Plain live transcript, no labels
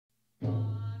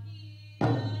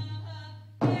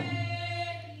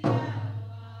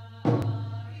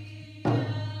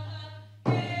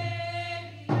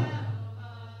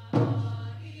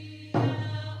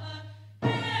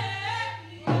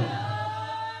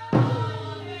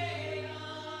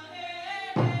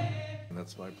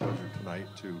It's my pleasure tonight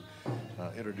to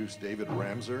introduce David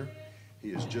Ramseur.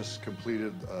 He has just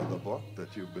completed the book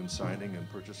that you've been signing and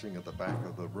purchasing at the back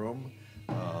of the room,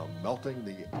 Melting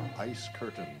the Ice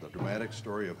Curtain, the dramatic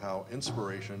story of how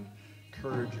inspiration,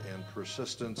 courage, and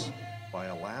persistence by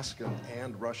Alaskan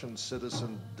and Russian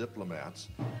citizen diplomats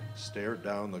stared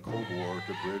down the Cold War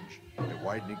to bridge a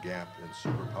widening gap in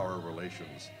superpower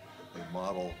relations, a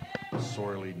model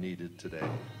sorely needed today.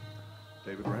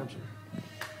 David Ramseur.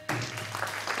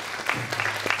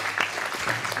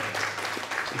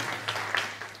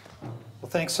 Well,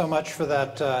 thanks so much for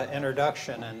that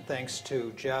introduction, and thanks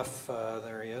to Jeff,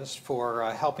 there he is, for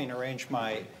helping arrange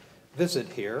my visit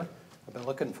here. I've been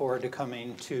looking forward to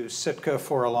coming to Sitka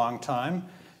for a long time,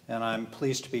 and I'm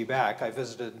pleased to be back. I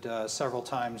visited several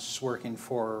times working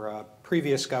for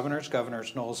previous governors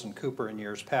Knowles and Cooper in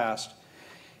years past.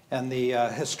 And the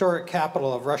historic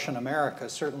capital of Russian America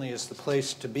certainly is the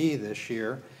place to be this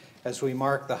year as we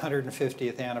mark the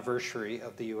 150th anniversary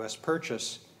of the U.S.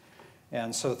 purchase.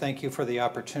 And so thank you for the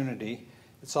opportunity.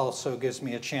 It also gives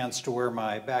me a chance to wear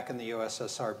my Back in the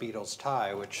USSR Beatles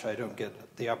tie, which I don't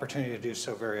get the opportunity to do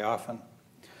so very often.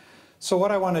 So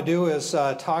what I want to do is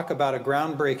talk about a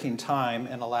groundbreaking time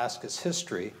in Alaska's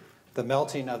history, the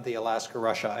melting of the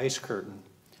Alaska-Russia ice curtain.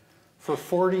 For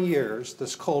 40 years,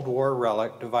 this Cold War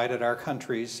relic divided our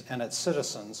countries and its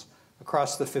citizens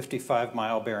across the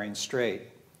 55-mile Bering Strait.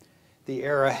 The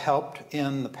era helped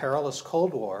end the perilous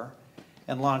Cold War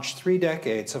and launched 3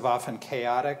 decades of often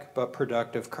chaotic but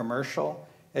productive commercial,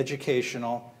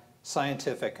 educational,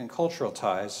 scientific, and cultural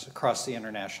ties across the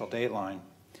international dateline.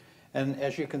 And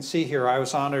as you can see here, I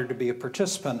was honored to be a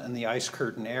participant in the Ice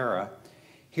Curtain era.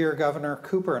 Here, Governor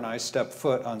Cooper and I stepped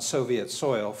foot on Soviet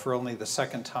soil for only the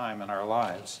second time in our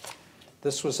lives.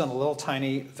 This was in a little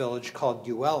tiny village called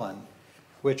Uelin,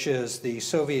 which is the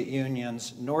Soviet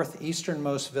Union's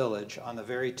northeasternmost village on the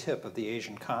very tip of the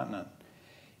Asian continent.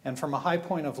 And from a high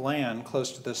point of land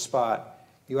close to this spot,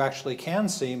 you actually can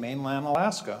see mainland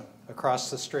Alaska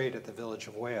across the strait at the village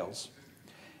of Wales.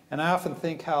 And I often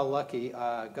think how lucky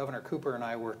Governor Cooper and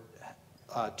I were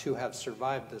to have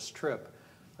survived this trip.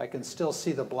 I can still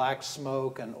see the black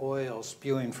smoke and oil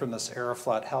spewing from this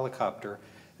Aeroflot helicopter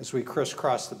as we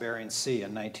crisscrossed the Bering Sea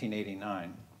in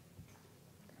 1989.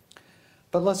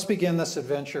 But let's begin this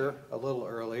adventure a little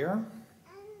earlier.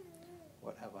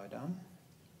 What have I done?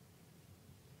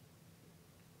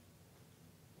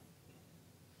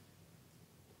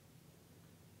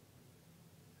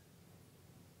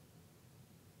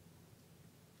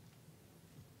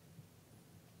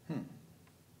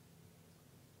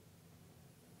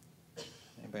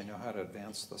 Anybody know how to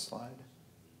advance the slide?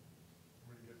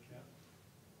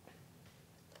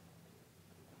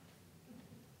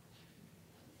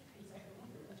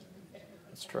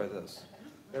 Let's try this.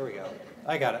 There we go.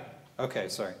 I got it. Okay,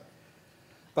 sorry.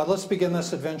 But let's begin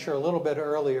this adventure a little bit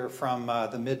earlier from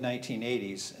the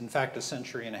mid-1980s, in fact, a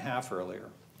century and a half earlier.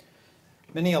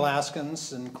 Many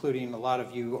Alaskans, including a lot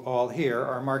of you all here,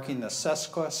 are marking the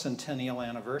sesquicentennial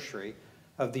anniversary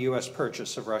of the U.S.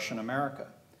 purchase of Russian America.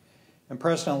 And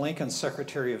President Lincoln's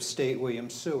Secretary of State, William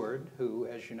Seward, who,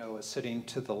 as you know, is sitting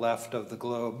to the left of the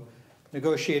globe,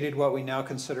 negotiated what we now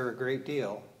consider a great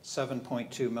deal,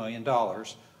 $7.2 million,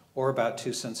 or about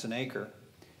 2 cents an acre.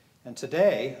 And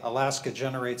today, Alaska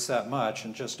generates that much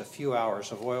in just a few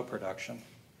hours of oil production.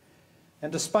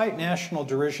 And despite national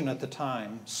derision at the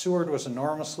time, Seward was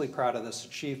enormously proud of this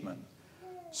achievement.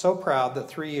 So proud that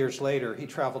 3 years later, he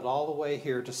traveled all the way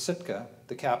here to Sitka,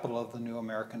 the capital of the new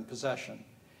American possession.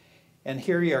 And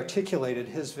here he articulated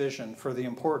his vision for the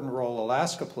important role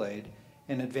Alaska played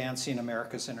in advancing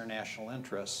America's international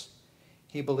interests.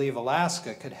 He believed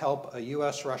Alaska could help a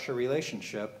U.S.-Russia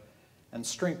relationship and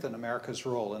strengthen America's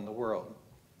role in the world.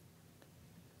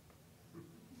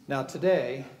 Now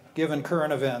today, given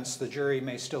current events, the jury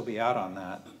may still be out on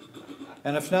that.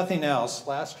 And if nothing else,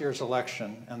 last year's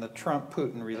election and the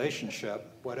Trump-Putin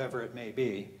relationship, whatever it may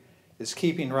be, is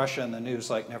keeping Russia in the news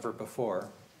like never before.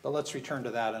 But let's return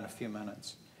to that in a few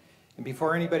minutes. And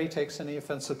before anybody takes any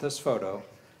offense at this photo,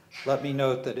 let me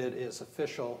note that it is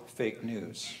official fake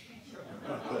news.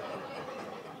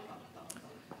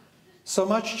 So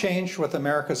much changed with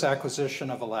America's acquisition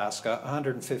of Alaska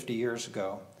 150 years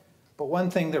ago. But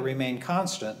one thing that remained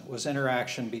constant was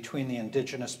interaction between the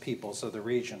indigenous peoples of the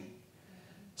region.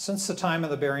 Since the time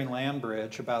of the Bering Land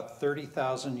Bridge, about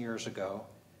 30,000 years ago,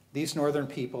 these northern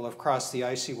people have crossed the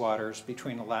icy waters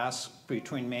between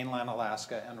mainland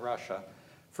Alaska and Russia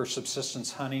for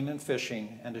subsistence hunting and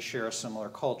fishing and to share a similar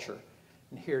culture.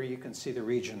 And here you can see the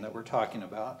region that we're talking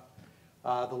about.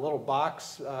 The little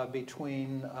box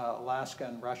between Alaska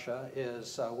and Russia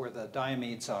is where the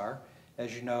Diomedes are,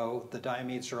 As you know, the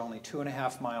Diomedes are only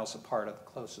 2.5 miles apart at the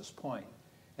closest point,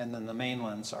 and then the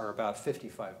mainlands are about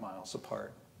 55 miles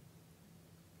apart.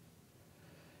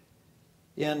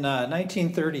 In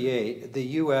 1938, the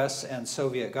US and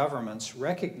Soviet governments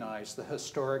recognized the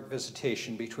historic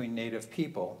visitation between native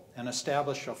people and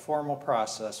established a formal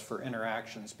process for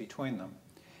interactions between them.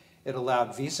 It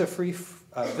allowed visa-free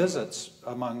visits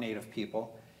among native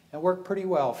people and worked pretty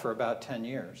well for about 10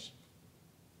 years.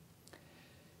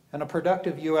 And a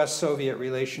productive US-Soviet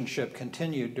relationship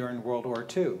continued during World War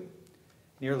II.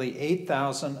 Nearly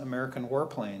 8,000 American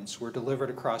warplanes were delivered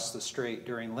across the strait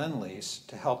during Lend-Lease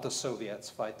to help the Soviets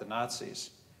fight the Nazis.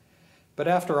 But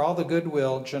after all the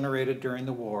goodwill generated during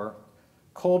the war,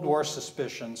 Cold War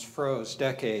suspicions froze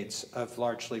decades of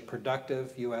largely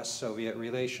productive US-Soviet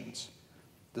relations.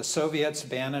 The Soviets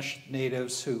banished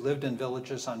natives who lived in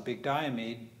villages on Big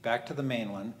Diomede back to the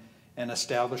mainland and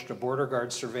established a border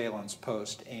guard surveillance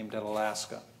post aimed at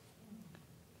Alaska.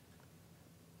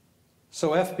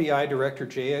 So FBI Director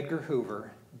J. Edgar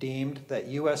Hoover deemed that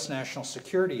US national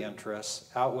security interests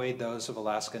outweighed those of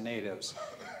Alaska natives,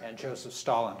 and Joseph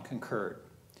Stalin concurred.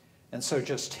 And so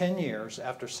just 10 years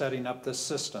after setting up this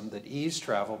system that eased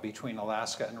travel between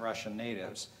Alaska and Russian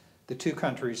natives, the two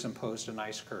countries imposed an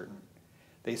ice curtain.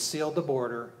 They sealed the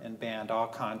border and banned all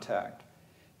contact.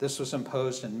 This was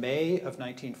imposed in May of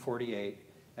 1948,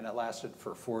 and it lasted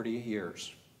for 40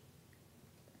 years.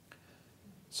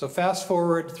 So fast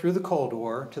forward through the Cold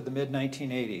War to the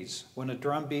mid-1980s, when a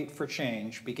drumbeat for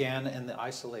change began in the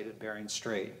isolated Bering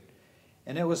Strait.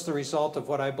 And it was the result of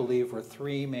what I believe were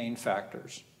three main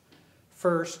factors.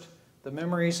 First, the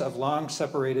memories of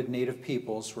long-separated native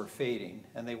peoples were fading,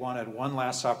 and they wanted one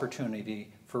last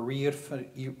opportunity for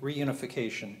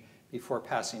reunification before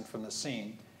passing from the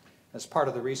scene. As part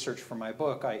of the research for my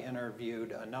book, I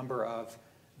interviewed a number of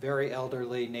very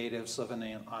elderly natives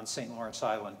living on St. Lawrence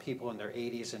Island, people in their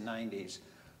 80s and 90s,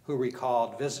 who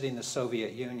recalled visiting the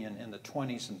Soviet Union in the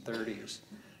 20s and 30s.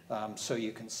 So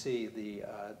you can see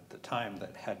the time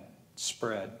that had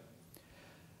spread.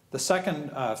 The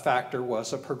second factor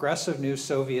was a progressive new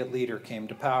Soviet leader came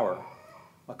to power.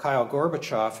 Mikhail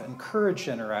Gorbachev encouraged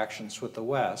interactions with the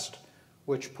West,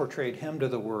 which portrayed him to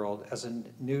the world as a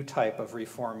new type of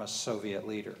reformist Soviet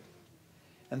leader.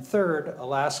 And third,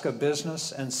 Alaska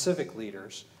business and civic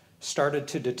leaders started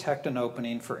to detect an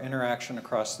opening for interaction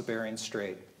across the Bering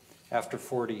Strait after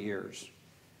 40 years.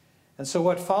 And so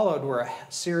what followed were a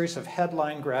series of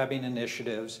headline-grabbing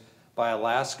initiatives by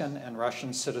Alaskan and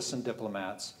Russian citizen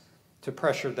diplomats to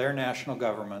pressure their national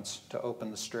governments to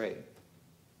open the strait.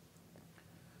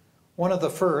 One of the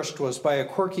first was by a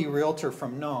quirky realtor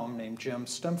from Nome named Jim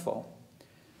Stimfel.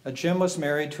 Jim was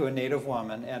married to a native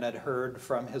woman and had heard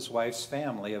from his wife's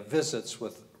family of visits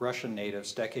with Russian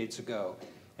natives decades ago,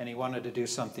 and he wanted to do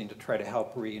something to try to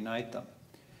help reunite them.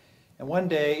 And one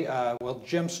day,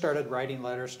 Jim started writing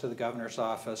letters to the governor's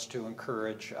office to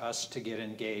encourage us to get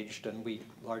engaged, and we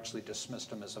largely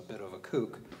dismissed him as a bit of a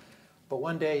kook. But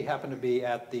one day he happened to be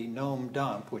at the Nome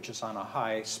dump, which is on a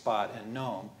high spot in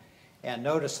Nome, and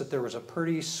noticed that there was a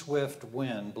pretty swift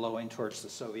wind blowing towards the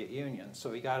Soviet Union,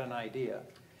 so he got an idea.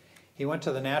 He went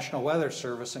to the National Weather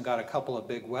Service and got a couple of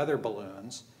big weather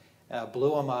balloons,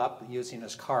 blew them up using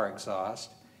his car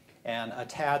exhaust, and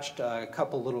attached a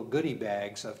couple little goodie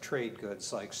bags of trade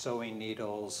goods like sewing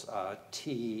needles,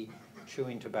 tea,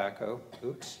 chewing tobacco.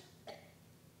 Oops.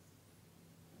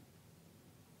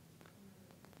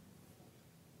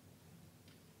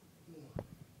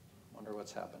 Wonder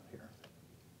what's happened here.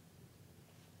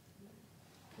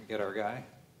 We get our guy?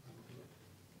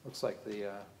 Looks like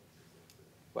the...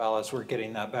 Well, as we're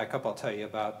getting that back up, I'll tell you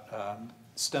about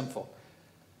Stimfel.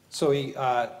 So he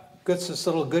gets this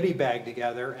little goodie bag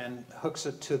together and hooks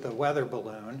it to the weather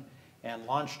balloon and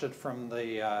launched it from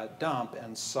the dump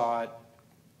and saw it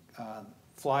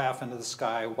fly off into the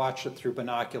sky, watched it through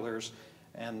binoculars,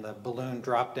 and the balloon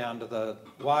dropped down to the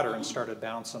water and started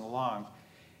bouncing along.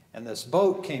 And this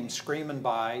boat came screaming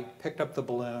by, picked up the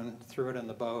balloon, threw it in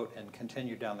the boat, and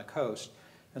continued down the coast.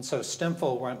 And so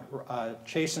Stimfel went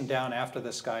chasing down after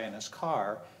this guy in his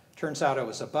car. Turns out it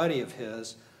was a buddy of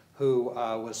his who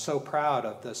was so proud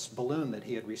of this balloon that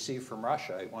he had received from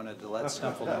Russia, he wanted to let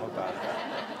Stimfel know about it.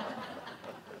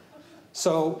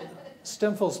 So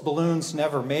Stimfel's balloons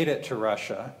never made it to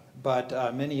Russia,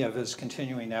 but many of his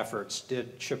continuing efforts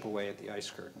did chip away at the ice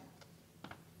curtain.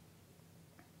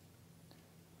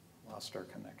 Lost our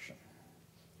connection.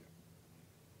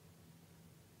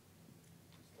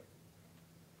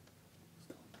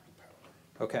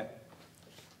 Okay.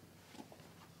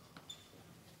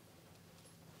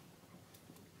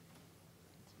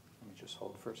 Let me just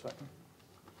hold for a second.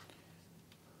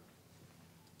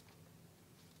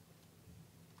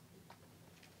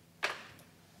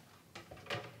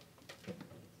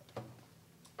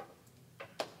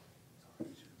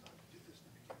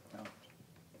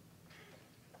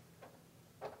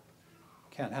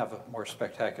 can't have a more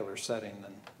spectacular setting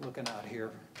than looking out here.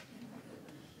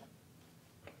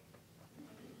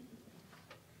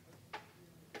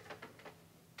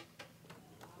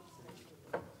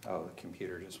 Oh, the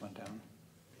computer just went down.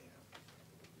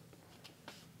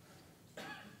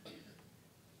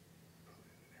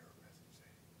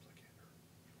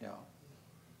 Yeah.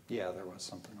 Yeah, there was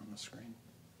something on the screen.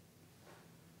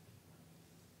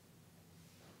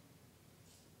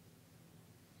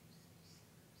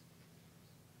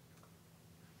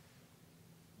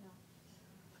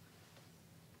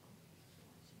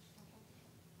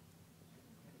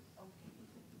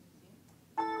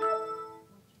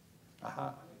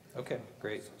 Aha. Okay,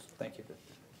 great. Thank you.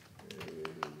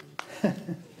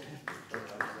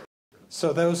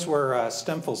 So those were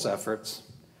Stempel's efforts.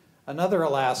 Another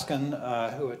Alaskan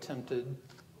who attempted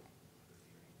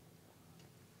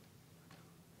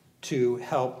to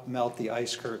help melt the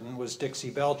ice curtain was Dixie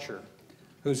Belcher,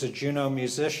 who's a Juneau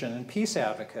musician and peace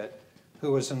advocate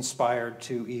who was inspired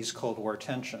to ease Cold War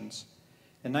tensions.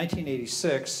 In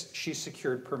 1986, she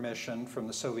secured permission from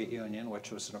the Soviet Union,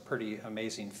 which was a pretty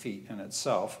amazing feat in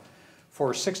itself,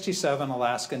 for 67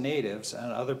 Alaska natives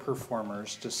and other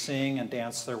performers to sing and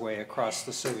dance their way across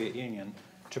the Soviet Union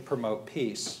to promote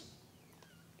peace.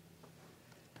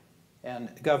 And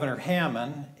Governor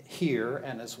Hammond here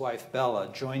and his wife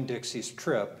Bella joined Dixie's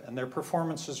trip, and their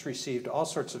performances received all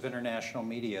sorts of international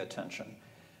media attention.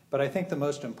 But I think the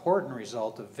most important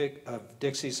result of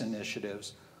Dixie's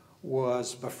initiatives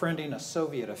was befriending a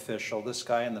Soviet official, this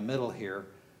guy in the middle here,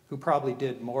 who probably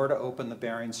did more to open the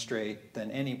Bering Strait than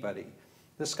anybody.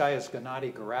 This guy is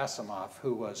Gennady Gerasimov,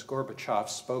 who was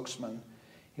Gorbachev's spokesman.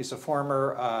 He's a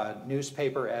former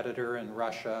newspaper editor in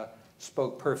Russia,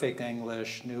 spoke perfect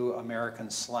English, knew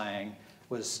American slang,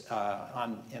 was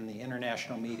in the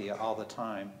international media all the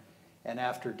time. And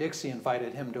after Dixie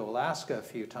invited him to Alaska a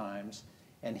few times,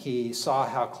 and he saw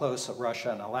how close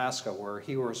Russia and Alaska were,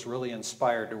 he was really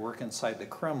inspired to work inside the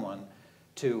Kremlin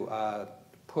to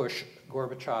push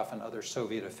Gorbachev and other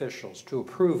Soviet officials to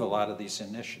approve a lot of these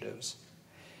initiatives.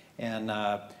 And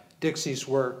Dixie's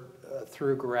work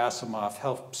through Gerasimov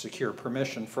helped secure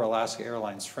permission for Alaska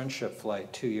Airlines' Friendship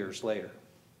flight 2 years later.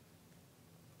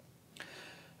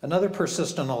 Another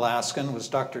persistent Alaskan was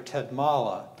Dr. Ted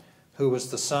Mala, who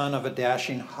was the son of a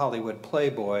dashing Hollywood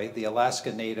playboy, the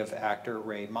Alaska native actor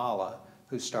Ray Mala,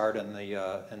 who starred in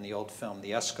the old film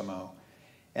The Eskimo.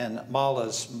 And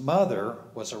Mala's mother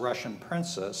was a Russian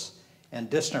princess and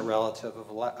distant relative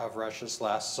of Russia's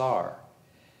last Tsar.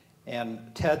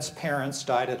 And Ted's parents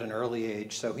died at an early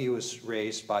age, so he was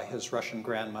raised by his Russian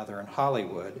grandmother in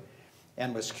Hollywood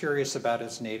and was curious about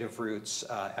his native roots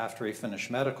after he finished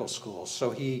medical school.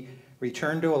 So he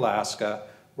returned to Alaska,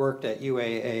 worked at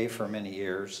UAA for many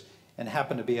years, and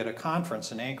happened to be at a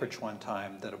conference in Anchorage one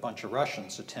time that a bunch of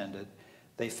Russians attended.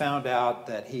 They found out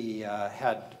that he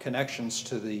had connections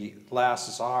to the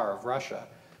last Tsar of Russia,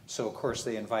 so of course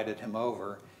they invited him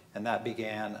over, and that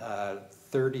began a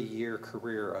 30-year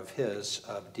career of his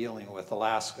of dealing with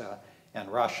Alaska and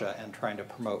Russia and trying to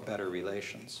promote better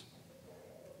relations.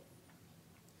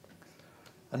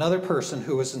 Another person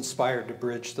who was inspired to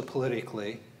bridge the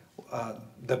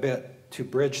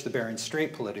Bering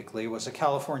Strait politically was a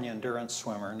California endurance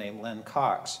swimmer named Lynn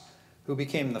Cox, who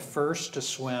became the first to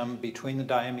swim between the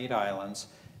Diomede Islands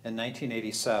in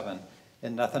 1987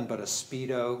 in nothing but a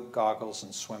Speedo, goggles,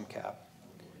 and swim cap.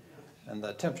 And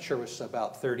the temperature was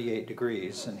about 38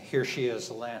 degrees, and here she is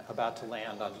about to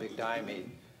land on Big Diomede.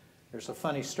 There's a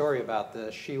funny story about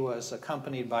this. She was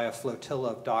accompanied by a flotilla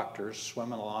of doctors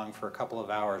swimming along for a couple of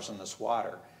hours in this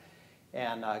water,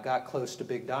 and got close to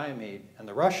Big Diomede. And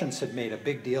the Russians had made a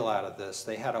big deal out of this.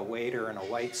 They had a waiter in a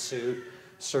white suit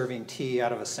serving tea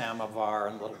out of a samovar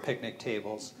and little picnic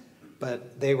tables,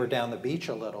 but they were down the beach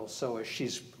a little. So as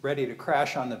she's ready to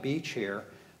crash on the beach here,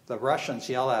 the Russians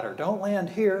yell at her, "Don't land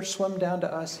here, swim down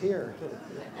to us here."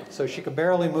 So she could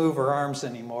barely move her arms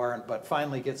anymore, but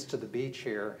finally gets to the beach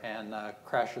here and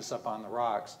crashes up on the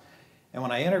rocks. And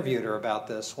when I interviewed her about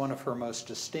this, one of her most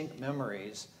distinct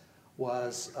memories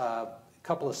was a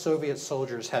couple of Soviet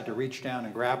soldiers had to reach down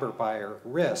and grab her by her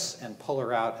wrists and pull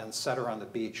her out and set her on the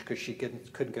beach because she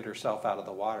couldn't get herself out of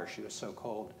the water. She was so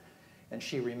cold. And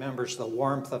she remembers the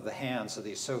warmth of the hands of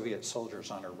these Soviet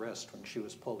soldiers on her wrist when she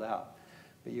was pulled out.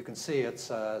 But you can see it's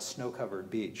a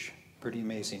snow-covered beach. Pretty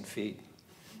amazing feat.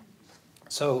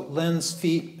 So Lynn's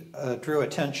feat drew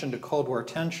attention to Cold War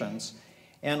tensions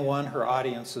and won her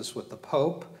audiences with the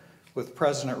Pope, with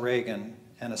President Reagan,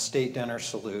 and a state dinner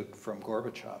salute from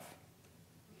Gorbachev.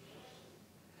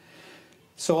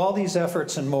 So all these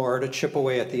efforts and more to chip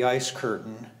away at the ice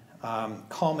curtain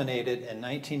culminated in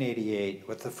 1988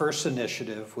 with the first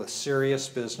initiative with serious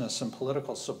business and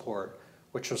political support,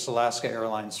 which was Alaska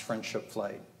Airlines' Friendship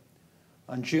Flight.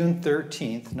 On June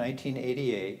 13th,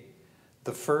 1988,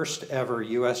 the first ever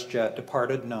U.S. jet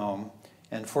departed Nome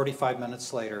and 45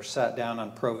 minutes later sat down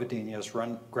on Provideña's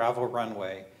gravel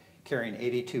runway carrying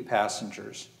 82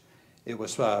 passengers. It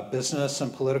was business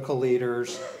and political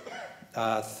leaders,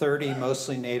 30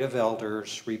 mostly native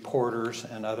elders, reporters,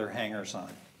 and other hangers-on.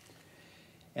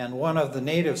 And one of the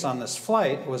natives on this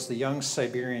flight was the young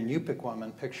Siberian Yupik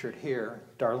woman pictured here,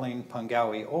 Darlene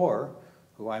Pungawi Orr,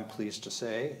 who I'm pleased to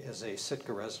say is a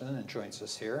Sitka resident and joins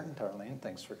us here. Darlene,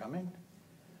 thanks for coming.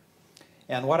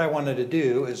 And what I wanted to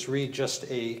do is read just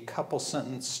a couple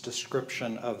sentence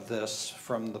description of this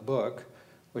from the book,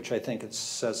 which I think it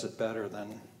says it better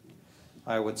than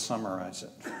I would summarize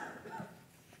it.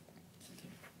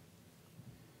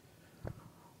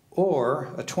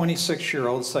 Orr, a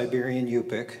 26-year-old Siberian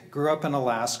Yupik, grew up in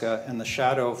Alaska in the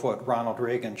shadow of what Ronald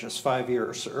Reagan just 5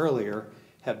 years earlier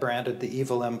had branded the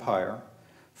evil empire.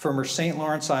 From her St.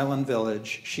 Lawrence Island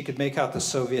village, she could make out the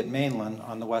Soviet mainland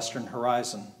on the western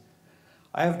horizon.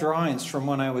 I have drawings from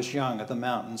when I was young of the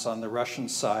mountains on the Russian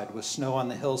side with snow on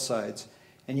the hillsides,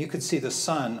 and you could see the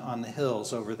sun on the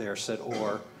hills over there, said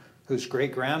Orr, whose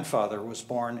great-grandfather was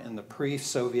born in the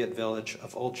pre-Soviet village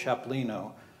of Old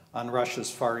Chaplino on Russia's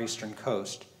far eastern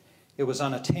coast. It was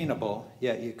unattainable,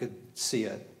 yet you could see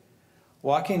it.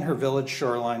 Walking her village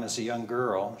shoreline as a young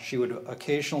girl, she would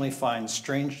occasionally find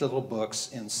strange little books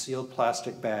in sealed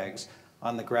plastic bags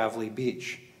on the gravelly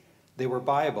beach. They were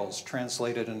Bibles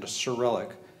translated into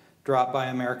Cyrillic, dropped by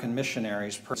American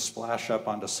missionaries per splash up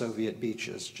onto Soviet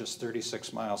beaches just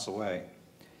 36 miles away.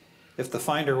 If the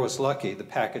finder was lucky, the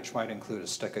package might include a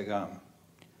stick of gum.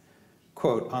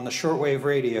 Quote, on the shortwave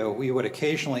radio, we would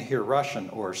occasionally hear Russian,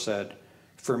 Orr said.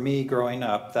 For me, growing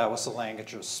up, that was the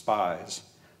language of spies.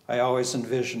 I always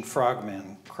envisioned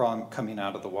frogmen coming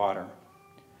out of the water.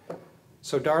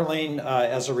 So Darlene,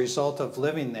 as a result of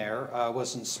living there,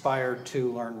 was inspired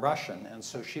to learn Russian, and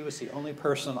so she was the only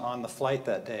person on the flight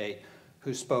that day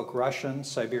who spoke Russian,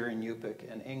 Siberian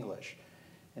Yupik, and English.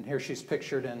 And here she's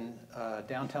pictured in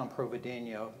downtown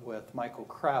Provideña with Michael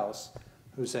Krause,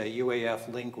 who's a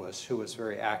UAF linguist who was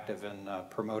very active in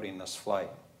promoting this flight.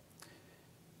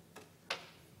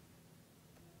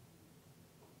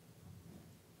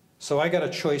 So I got a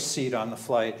choice seat on the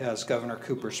flight as Governor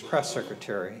Cooper's press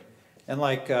secretary. And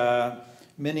like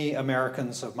many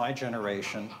Americans of my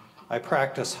generation, I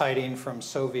practiced hiding from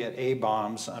Soviet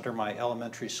A-bombs under my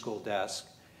elementary school desk.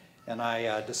 And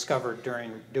I discovered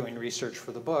during doing research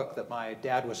for the book that my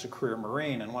dad was a career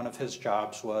Marine, and one of his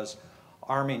jobs was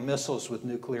arming missiles with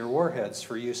nuclear warheads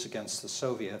for use against the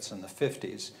Soviets in the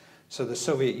 50s. So the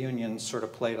Soviet Union sort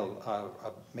of played a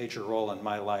major role in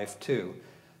my life too.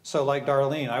 So like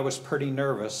Darlene, I was pretty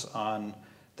nervous on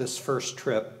this first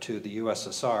trip to the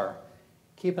USSR.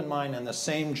 Keep in mind, in the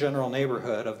same general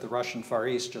neighborhood of the Russian Far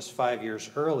East just 5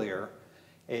 years earlier,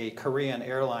 a Korean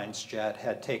Airlines jet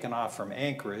had taken off from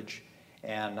Anchorage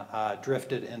and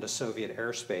drifted into Soviet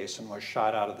airspace and was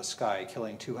shot out of the sky,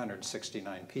 killing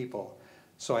 269 people.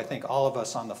 So I think all of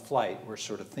us on the flight were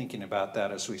sort of thinking about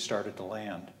that as we started to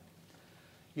land.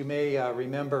 You may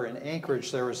remember in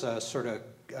Anchorage there was a sort of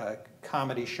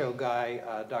comedy show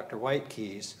guy, Dr.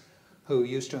 Whitekeys, who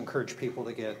used to encourage people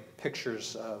to get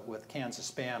pictures with cans of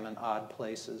Spam in odd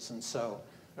places. And so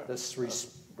this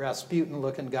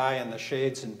Rasputin-looking guy in the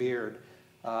shades and beard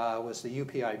was the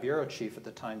UPI bureau chief at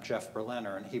the time, Jeff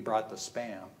Berliner, and he brought the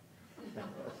Spam.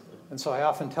 And so I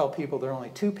often tell people there are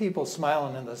only two people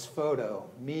smiling in this photo,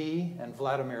 me and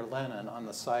Vladimir Lenin on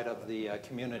the side of the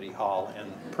community hall in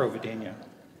Provideña.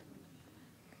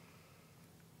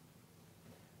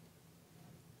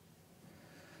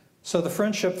 So the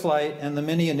Friendship Flight and the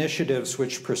many initiatives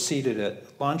which preceded it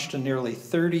launched a nearly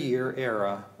 30-year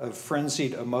era of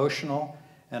frenzied emotional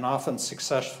and often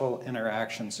successful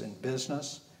interactions in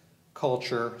business,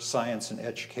 culture, science, and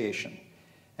education.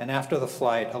 And after the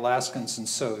flight, Alaskans and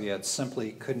Soviets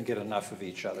simply couldn't get enough of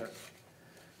each other.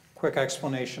 Quick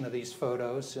explanation of these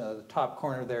photos. The top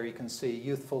corner there you can see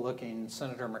youthful-looking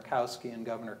Senator Murkowski and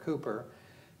Governor Cooper.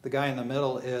 The guy in the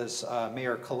middle is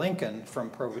Mayor Kalinkin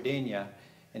from Provideña,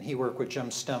 and he worked with Jim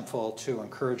Stempfel to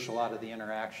encourage a lot of the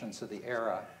interactions of the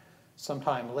era.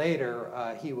 Sometime later,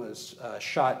 he was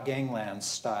shot gangland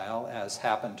style, as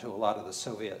happened to a lot of the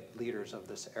Soviet leaders of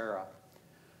this era.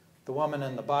 The woman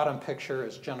in the bottom picture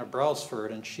is Jenna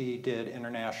Brailsford, and she did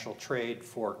international trade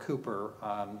for Cooper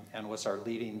and was our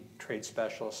leading trade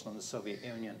specialist in the Soviet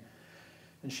Union.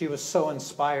 And she was so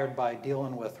inspired by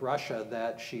dealing with Russia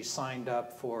that she signed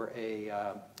up for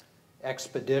a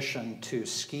expedition to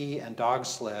ski and dog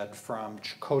sled from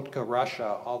Chukotka,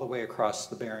 Russia, all the way across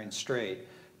the Bering Strait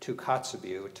to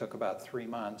Kotzebue. It took about 3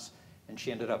 months, and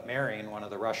she ended up marrying one of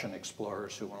the Russian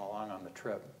explorers who went along on the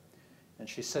trip. And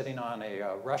she's sitting on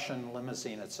a Russian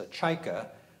limousine. It's a chaika,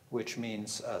 which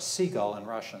means seagull in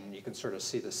Russian. You can sort of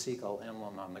see the seagull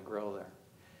emblem on the grill there.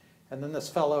 And then this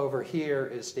fellow over here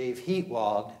is Dave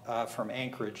Heatwald from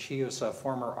Anchorage. He was a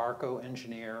former ARCO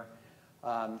engineer.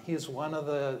 He's one of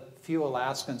the few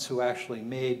Alaskans who actually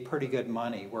made pretty good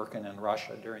money working in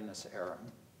Russia during this era.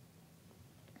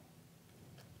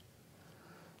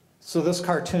 So this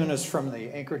cartoon is from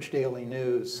the Anchorage Daily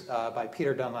News by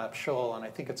Peter Dunlap Scholl, and I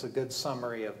think it's a good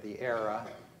summary of the era.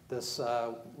 This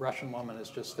Russian woman has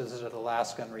just visited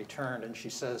Alaska and returned, and she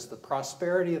says, "The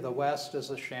prosperity of the West is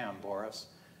a sham, Boris.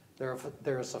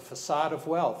 There is a facade of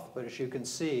wealth, but as you can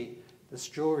see, this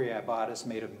jewelry I bought is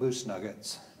made of moose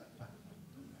nuggets."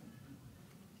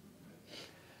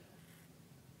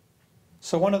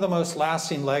 So one of the most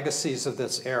lasting legacies of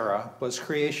this era was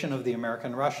creation of the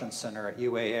American Russian Center at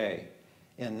UAA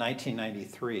in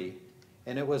 1993.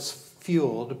 And it was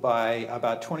fueled by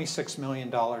about $26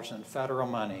 million in federal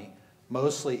money,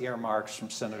 mostly earmarks from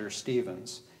Senator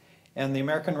Stevens. And the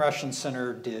American Russian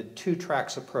Center did 2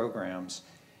 tracks of programs.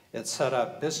 It set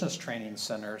up business training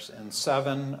centers in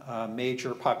 7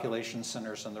 major population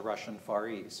centers in the Russian Far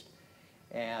East.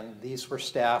 And these were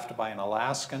staffed by an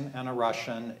Alaskan and a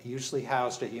Russian, usually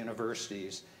housed at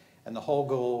universities. And the whole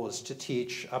goal was to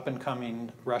teach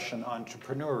up-and-coming Russian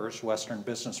entrepreneurs Western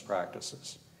business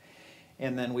practices.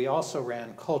 And then we also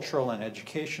ran cultural and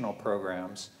educational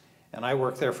programs. And I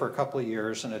worked there for a couple of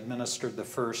years and administered the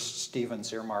first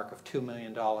Stevens earmark of $2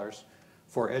 million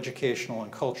for educational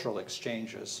and cultural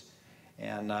exchanges.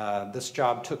 And this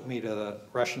job took me to the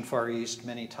Russian Far East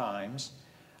many times.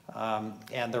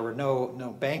 And there were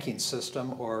no banking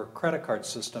system or credit card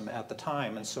system at the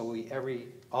time. And so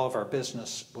all of our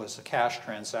business was a cash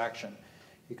transaction.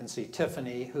 You can see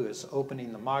Tiffany, who is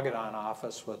opening the Magadan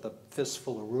office with a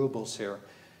fistful of rubles here.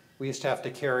 We used to have to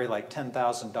carry like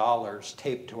 $10,000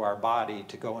 taped to our body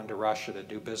to go into Russia to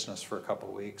do business for a couple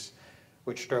of weeks,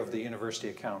 which drove the university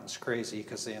accountants crazy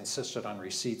because they insisted on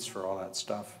receipts for all that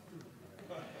stuff.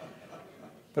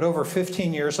 But over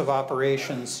 15 years of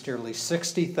operations, nearly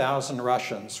 60,000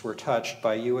 Russians were touched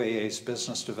by UAA's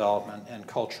business development and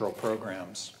cultural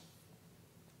programs.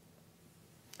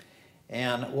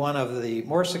 And one of the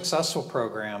more successful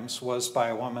programs was by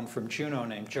a woman from Juneau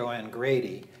named Joanne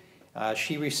Grady.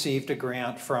 She received a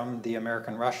grant from the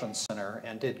American Russian Center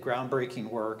and did groundbreaking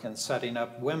work in setting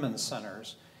up women's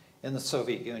centers in the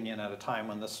Soviet Union at a time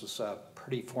when this was a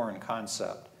pretty foreign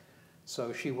concept.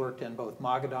 So she worked in both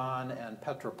Magadan and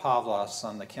Petropavlovsk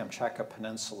on the Kamchatka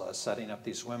Peninsula, setting up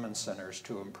these women's centers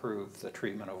to improve the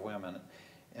treatment of women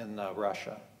in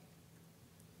Russia.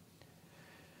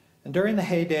 And during the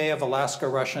heyday of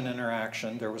Alaska-Russian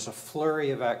interaction, there was a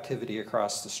flurry of activity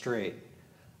across the strait.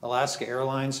 Alaska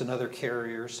Airlines and other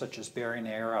carriers, such as Bering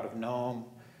Air out of Nome,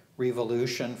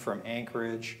 Revolution from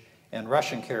Anchorage, and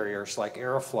Russian carriers like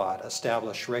Aeroflot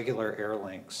established regular air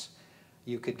links.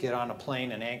 You could get on a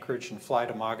plane in Anchorage and fly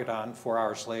to Magadan. 4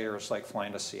 hours later, it's like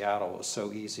flying to Seattle. It was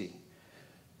so easy.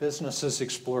 Businesses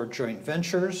explored joint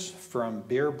ventures from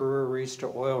beer breweries to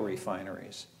oil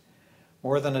refineries.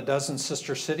 More than a dozen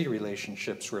sister city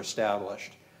relationships were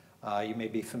established. You may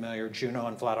be familiar, Juneau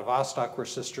and Vladivostok were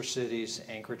sister cities,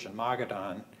 Anchorage and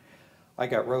Magadan. I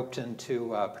got roped into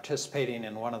participating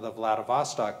in one of the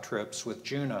Vladivostok trips with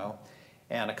Juneau,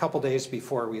 and a couple days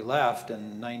before we left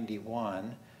in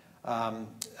 '91,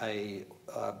 a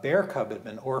bear cub had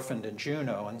been orphaned in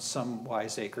Juneau, and some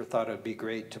wiseacre thought it would be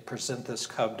great to present this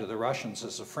cub to the Russians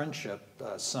as a friendship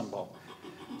symbol.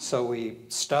 So we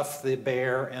stuffed the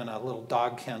bear in a little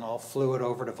dog kennel, flew it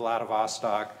over to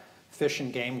Vladivostok. Fish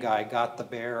and Game guy got the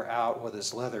bear out with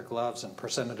his leather gloves and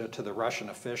presented it to the Russian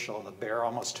official. The bear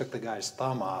almost took the guy's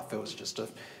thumb off. It was just a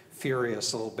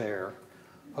furious little bear.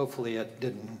 Hopefully it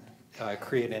didn't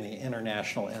create any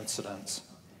international incidents.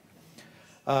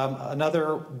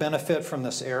 Another benefit from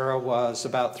this era was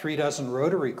about 3 dozen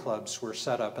Rotary clubs were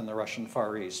set up in the Russian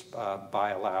Far East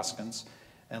by Alaskans.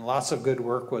 And lots of good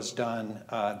work was done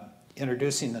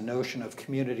introducing the notion of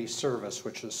community service,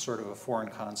 which is sort of a foreign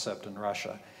concept in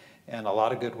Russia. And a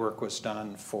lot of good work was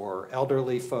done for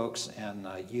elderly folks and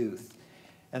youth.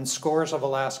 And scores of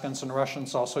Alaskans and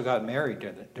Russians also got married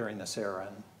during this era,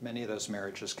 and many of those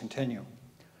marriages continue.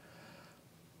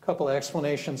 A couple of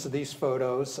explanations of these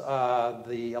photos.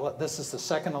 This is the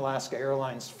second Alaska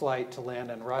Airlines flight to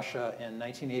land in Russia in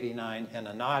 1989 in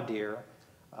a nadir.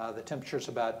 The temperature's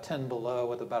about 10 below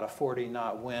with about a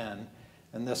 40-knot wind.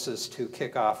 And this is to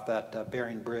kick off that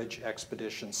Bering Bridge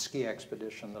expedition, ski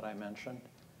expedition that I mentioned.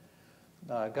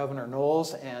 Governor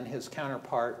Knowles and his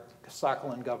counterpart,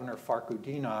 Sakhalin Governor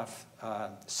Farkudinov.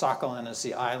 Sakhalin is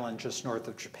the island just north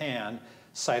of Japan,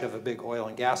 site of a big oil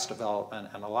and gas development,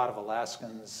 and a lot of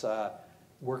Alaskans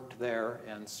worked there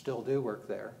and still do work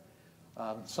there.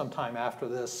 Sometime after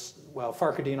this, well,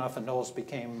 Farkudinov and Knowles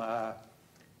became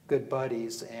good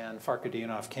buddies, and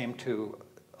Farkudinov came to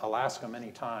Alaska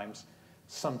many times.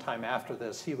 Sometime after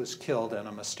this, he was killed in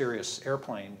a mysterious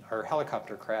airplane or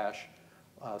helicopter crash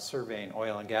surveying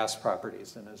oil and gas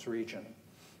properties in his region.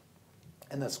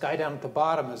 And this guy down at the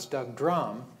bottom is Doug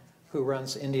Drum, who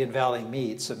runs Indian Valley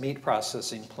Meats, a meat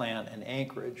processing plant in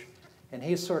Anchorage. And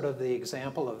he's sort of the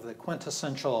example of the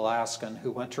quintessential Alaskan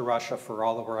who went to Russia for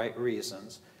all the right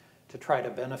reasons, to try to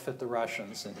benefit the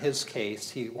Russians. In his case,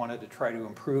 he wanted to try to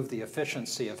improve the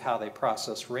efficiency of how they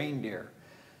process reindeer.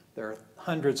 There are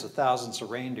hundreds of thousands of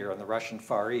reindeer in the Russian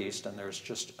Far East, and there's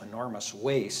just enormous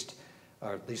waste,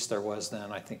 or at least there was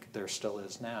then, I think there still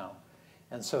is now.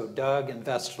 And so Doug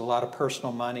invested a lot of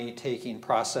personal money taking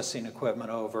processing equipment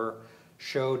over,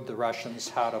 showed the Russians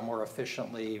how to more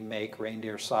efficiently make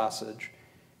reindeer sausage,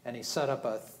 and he set up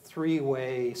a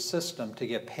three-way system to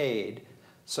get paid.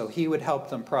 So he would help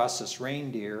them process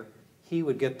reindeer, he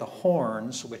would get the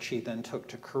horns, which he then took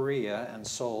to Korea and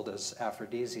sold as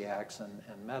aphrodisiacs and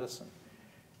medicine.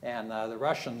 And the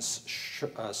Russians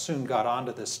soon got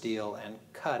onto this deal and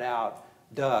cut out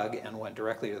Doug and went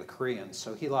directly to the Koreans.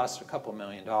 So he lost a couple $1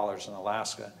 million in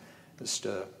Alaska. Is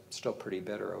still pretty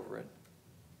bitter over it.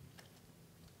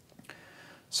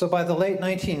 So by the late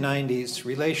 1990s,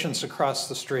 relations across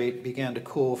the strait began to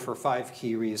cool for 5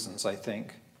 key reasons, I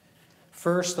think.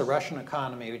 First, the Russian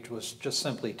economy, which was just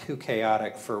simply too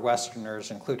chaotic for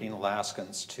Westerners, including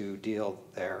Alaskans, to deal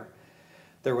there.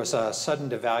 There was a sudden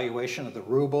devaluation of the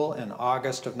ruble in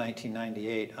August of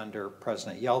 1998 under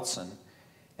President Yeltsin,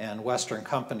 and Western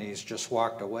companies just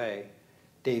walked away.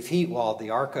 Dave Heatwald, the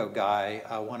ARCO guy,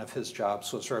 one of his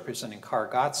jobs was representing Carr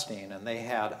Gottstein, and they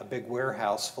had a big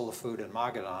warehouse full of food in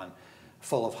Magadan,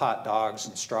 full of hot dogs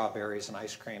and strawberries and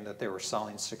ice cream that they were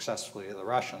selling successfully to the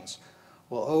Russians.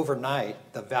 Well,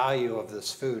 overnight, the value of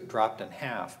this food dropped in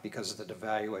half because of the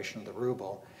devaluation of the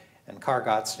ruble, and Carr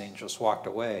Gottstein just walked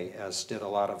away, as did a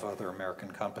lot of other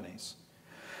American companies.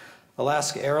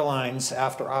 Alaska Airlines,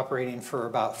 after operating for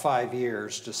about 5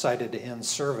 years, decided to end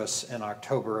service in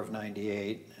October of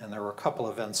 '98, and there were a couple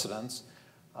of incidents.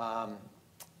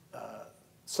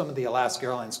 Some of the Alaska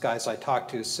Airlines guys I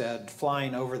talked to said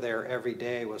flying over there every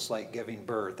day was like giving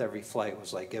birth. Every flight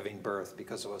was like giving birth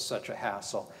because it was such a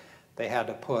hassle. They had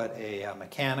to put a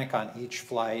mechanic on each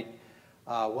flight.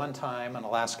 One time, an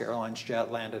Alaska Airlines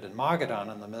jet landed in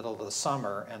Magadan in the middle of the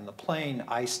summer, and the plane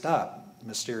iced up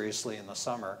mysteriously in the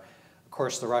summer. Of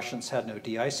course, the Russians had no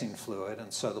de-icing fluid,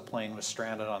 and so the plane was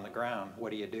stranded on the ground.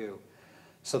 What do you do?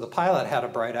 So the pilot had a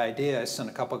bright idea. I sent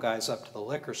a couple guys up to the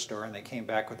liquor store, and they came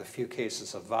back with a few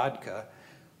cases of vodka,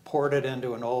 poured it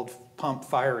into an old pump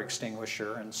fire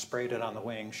extinguisher, and sprayed it on the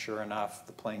wing. Sure enough,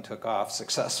 the plane took off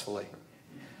successfully.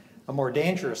 A more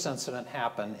dangerous incident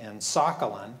happened in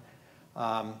Sakhalin.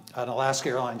 An Alaska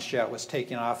Airlines jet was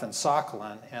taking off in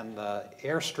Sakhalin, and the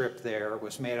airstrip there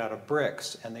was made out of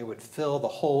bricks, and they would fill the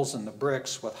holes in the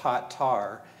bricks with hot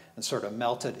tar and sort of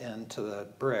melt it into the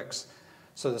bricks.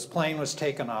 So this plane was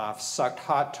taken off, sucked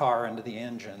hot tar into the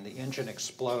engine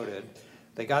exploded.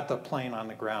 They got the plane on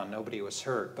the ground, nobody was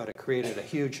hurt, but it created a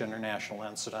huge international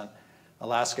incident.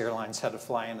 Alaska Airlines had to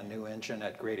fly in a new engine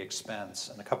at great expense,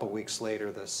 and a couple weeks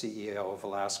later the CEO of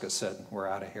Alaska said, "We're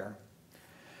out of here."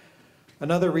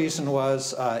 Another reason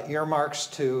was earmarks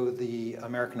to the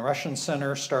American-Russian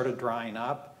Center started drying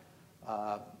up.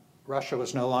 Russia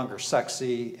was no longer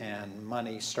sexy, and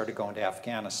money started going to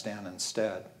Afghanistan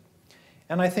instead.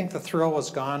 And I think the thrill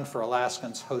was gone for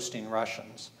Alaskans hosting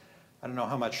Russians. I don't know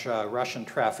how much Russian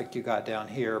traffic you got down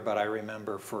here, but I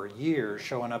remember for years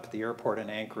showing up at the airport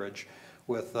in Anchorage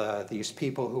with these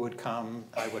people who would come.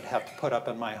 I would have to put up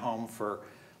in my home for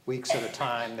weeks at a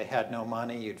time. They had no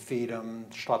money. You'd feed them,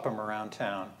 schlep them around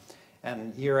town.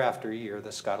 And year after year,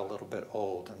 this got a little bit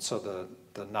old, and so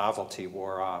the novelty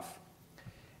wore off.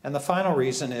 And the final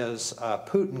reason is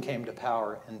Putin came to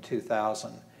power in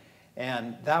 2000.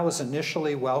 And that was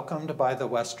initially welcomed by the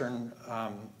Western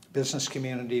business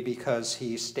community because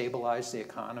he stabilized the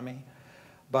economy,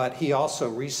 but he also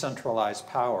re-centralized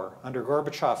power. Under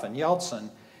Gorbachev and Yeltsin,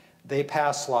 they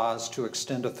passed laws to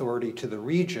extend authority to the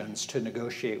regions to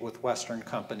negotiate with Western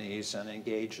companies and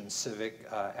engage in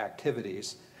civic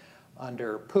activities.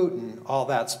 Under Putin, all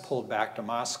that's pulled back to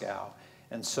Moscow,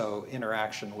 and so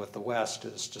interaction with the West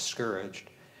is discouraged.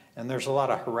 And there's a lot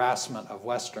of harassment of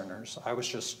Westerners. I was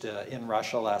just in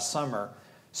Russia last summer,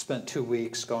 spent 2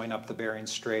 weeks going up the Bering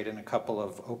Strait in a couple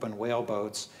of open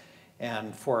whaleboats,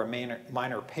 and for a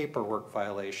minor paperwork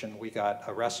violation, we got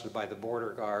arrested by the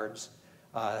border guards,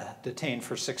 detained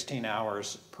for 16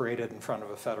 hours, paraded in front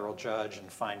of a federal judge, and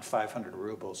fined 500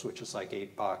 rubles, which is like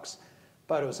 $8.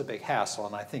 But it was a big hassle,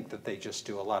 and I think that they just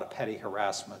do a lot of petty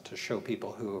harassment to show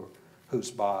people who's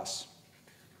boss.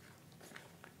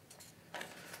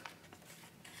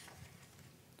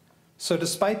 So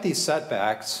despite these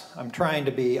setbacks, I'm trying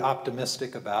to be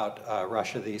optimistic about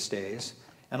Russia these days,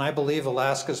 and I believe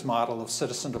Alaska's model of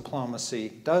citizen diplomacy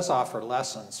does offer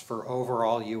lessons for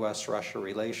overall U.S.-Russia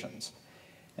relations.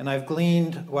 And I've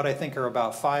gleaned what I think are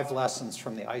about 5 lessons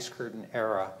from the ice curtain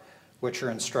era, which are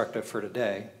instructive for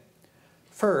today.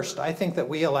 First, I think that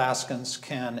we Alaskans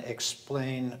can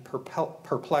explain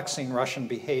perplexing Russian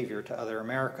behavior to other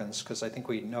Americans, because I think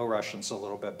we know Russians a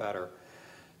little bit better.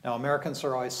 Now, Americans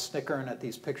are always snickering at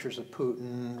these pictures of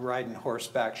Putin riding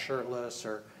horseback shirtless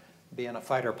or being a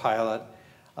fighter pilot,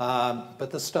 but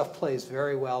this stuff plays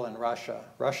very well in Russia.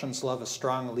 Russians love a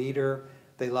strong leader.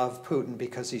 They love Putin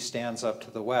because he stands up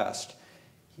to the West.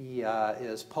 He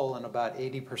is polling about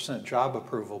 80% job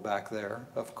approval back there.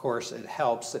 Of course, it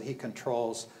helps that he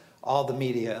controls all the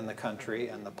media in the country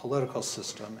and the political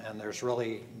system, and there's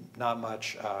really not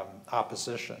much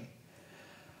opposition.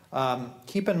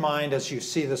 Keep in mind, as you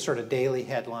see the sort of daily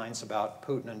headlines about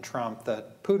Putin and Trump,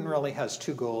 that Putin really has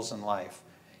 2 goals in life: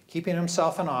 keeping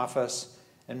himself in office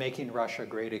and making Russia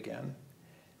great again.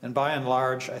 And by and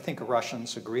large, I think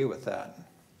Russians agree with that.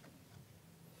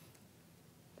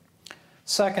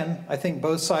 Second, I think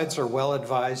both sides are well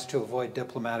advised to avoid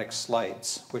diplomatic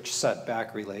slights, which set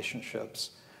back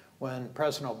relationships. When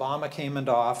President Obama came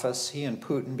into office, he and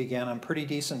Putin began on pretty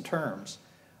decent terms.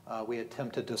 We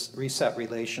attempted to reset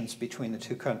relations between the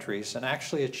 2 countries and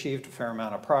actually achieved a fair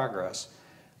amount of progress.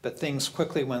 But things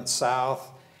quickly went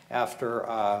south after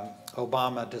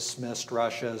Obama dismissed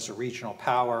Russia as a regional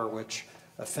power, which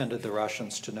offended the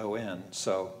Russians to no end.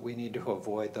 So we need to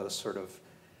avoid those sort of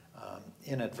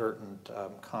inadvertent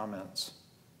comments.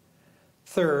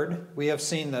 Third, we have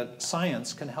seen that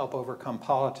science can help overcome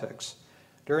politics.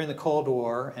 During the Cold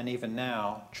War, and even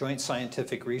now, joint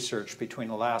scientific research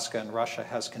between Alaska and Russia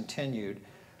has continued,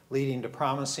 leading to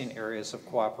promising areas of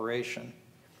cooperation.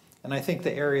 And I think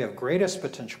the area of greatest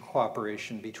potential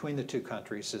cooperation between the 2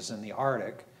 countries is in the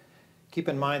Arctic. Keep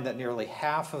in mind that nearly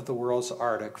half of the world's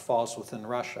Arctic falls within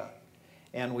Russia.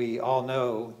 And we all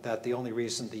know that the only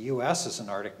reason the U.S. is an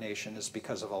Arctic nation is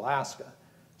because of Alaska.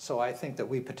 So I think that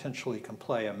we potentially can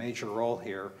play a major role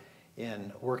here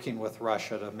in working with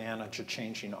Russia to manage a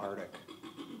changing Arctic.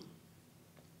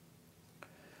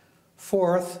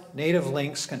 Fourth, native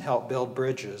links can help build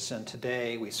bridges, and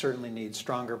today we certainly need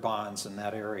stronger bonds in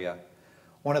that area.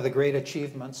 One of the great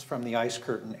achievements from the ice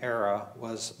curtain era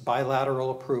was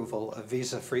bilateral approval of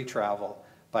visa-free travel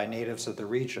by natives of the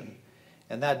region.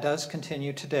 And that does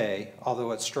continue today,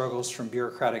 although it struggles from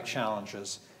bureaucratic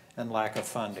challenges and lack of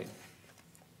funding.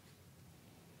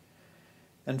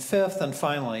 And fifth and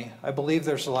finally, I believe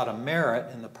there's a lot of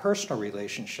merit in the personal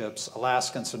relationships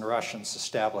Alaskans and Russians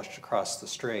established across the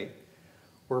strait.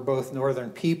 We're both northern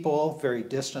people, very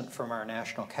distant from our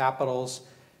national capitals.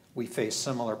 We face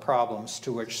similar problems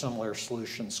to which similar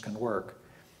solutions can work.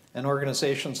 And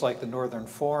organizations like the Northern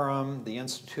Forum, the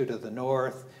Institute of the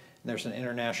North, and there's an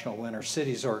International Winter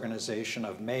Cities organization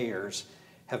of mayors,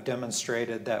 have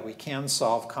demonstrated that we can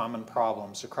solve common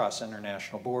problems across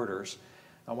international borders.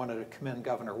 I wanted to commend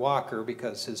Governor Walker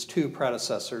because his 2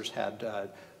 predecessors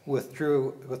had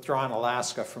withdrawn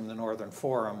Alaska from the Northern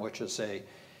Forum, which is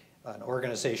an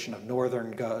organization of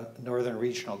northern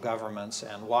regional governments,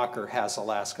 and Walker has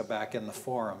Alaska back in the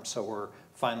forum, so we're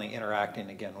finally interacting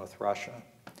again with Russia.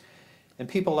 And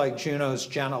people like Juneau's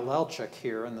Jana Lelchik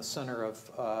here in the center of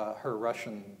her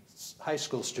Russian high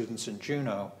school students in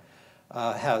Juneau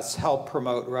has helped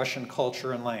promote Russian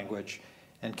culture and language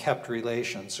and kept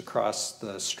relations across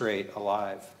the strait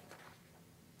alive.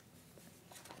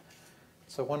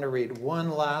 So I want to read one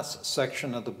last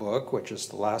section of the book, which is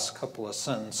the last couple of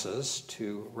sentences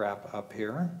to wrap up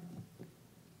here.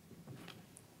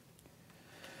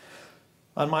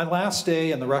 On my last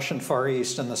day in the Russian Far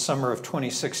East in the summer of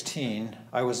 2016,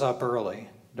 I was up early,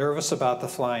 nervous about the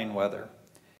flying weather.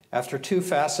 After 2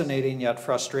 fascinating yet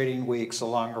frustrating weeks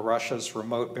along Russia's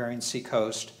remote Bering Sea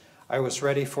coast, I was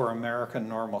ready for American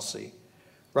normalcy.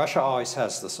 Russia always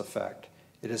has this effect.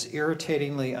 It is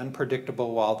irritatingly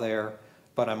unpredictable while there,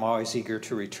 but I'm always eager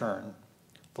to return.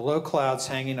 The low clouds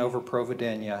hanging over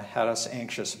Providenia had us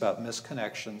anxious about missed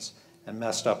connections and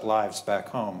messed up lives back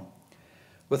home.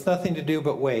 With nothing to do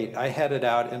but wait, I headed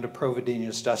out into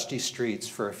Providenia's dusty streets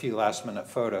for a few last-minute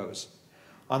photos.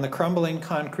 On the crumbling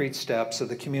concrete steps of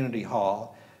the community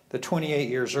hall, that 28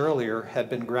 years earlier had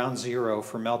been ground zero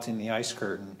for melting the ice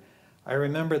curtain, I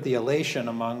remembered the elation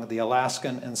among the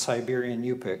Alaskan and Siberian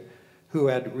Yupik who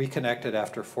had reconnected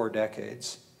after 4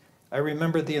 decades. I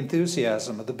remembered the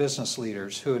enthusiasm of the business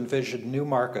leaders who envisioned new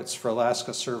markets for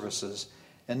Alaska services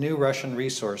and new Russian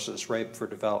resources ripe for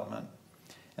development.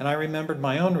 And I remembered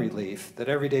my own relief that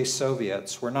everyday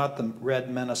Soviets were not the red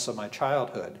menace of my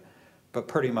childhood, but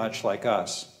pretty much like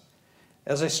us.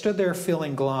 As I stood there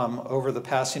feeling glum over the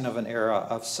passing of an era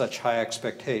of such high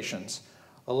expectations,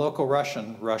 a local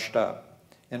Russian rushed up,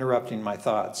 interrupting my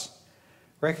thoughts.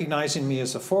 Recognizing me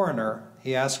as a foreigner,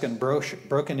 he asked in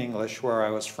broken English where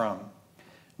I was from.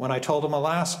 When I told him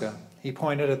Alaska, he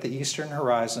pointed at the eastern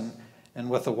horizon and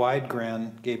with a wide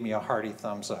grin gave me a hearty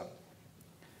thumbs up.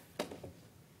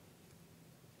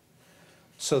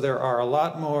 So there are a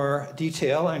lot more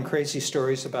detail and crazy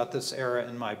stories about this era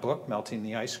in my book, Melting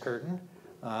the Ice Curtain,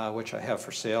 which I have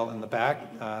for sale in the back.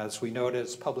 As we noted,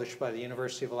 it's published by the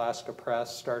University of Alaska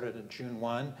Press, started in June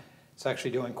 1. It's actually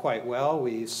doing quite well.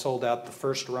 We sold out the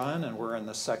first run, and we're in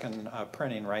the second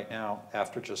printing right now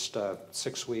after just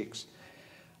 6 weeks.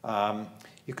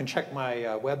 You can check my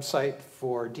website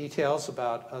for details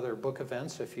about other book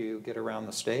events if you get around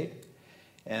the state.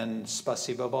 And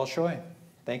spasibo большое.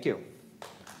 Thank you.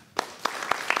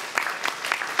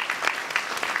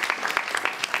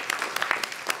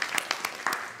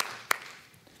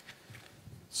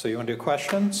 So you want to do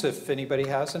questions, if anybody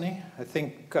has any? I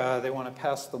think they want to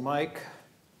pass the mic.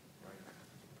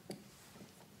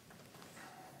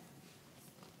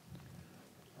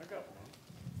 I got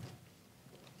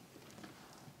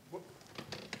one.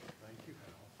 Thank you,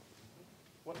 Hal.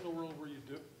 What in the world were you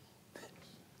doing?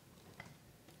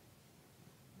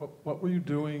 What were you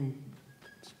doing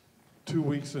 2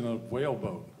 weeks in a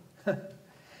whaleboat?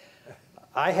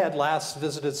 I had last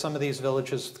visited some of these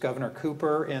villages with Governor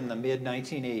Cooper in the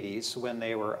mid-1980s when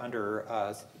they were under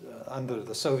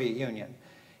the Soviet Union.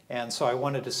 And so I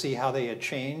wanted to see how they had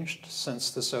changed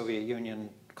since the Soviet Union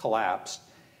collapsed.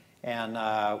 And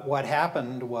what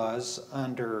happened was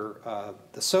under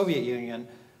the Soviet Union,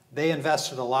 they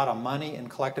invested a lot of money in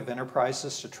collective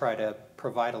enterprises to try to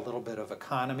provide a little bit of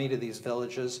economy to these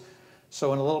villages.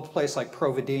 So in a little place like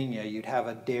Providenia, you'd have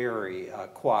a dairy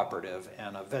cooperative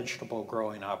and a vegetable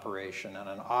growing operation and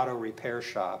an auto repair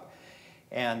shop.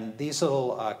 And these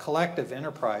little collective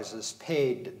enterprises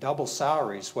paid double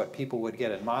salaries what people would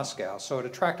get in Moscow. So it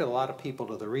attracted a lot of people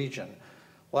to the region.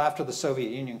 Well, after the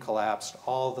Soviet Union collapsed,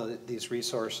 all these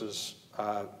resources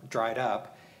dried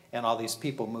up and all these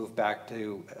people moved back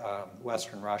to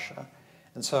Western Russia.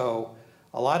 And so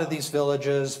a lot of these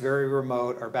villages, very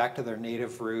remote, are back to their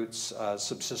native roots,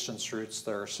 subsistence roots.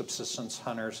 They're subsistence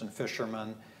hunters and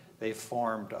fishermen. They've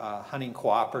formed hunting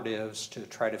cooperatives to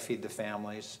try to feed the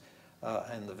families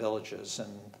in the villages.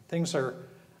 And things are,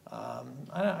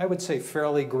 I would say,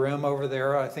 fairly grim over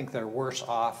there. I think they're worse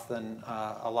off than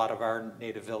a lot of our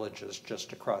native villages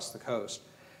just across the coast.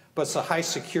 But it's a high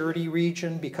security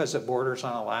region because it borders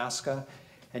on Alaska,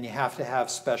 and you have to have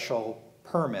special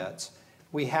permits.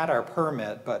 We had our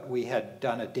permit, but we had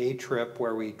done a day trip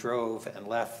where we drove and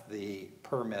left the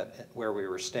permit where we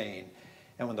were staying.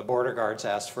 And when the border guards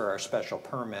asked for our special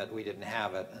permit, we didn't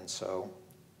have it, and so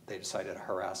they decided to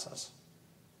harass us.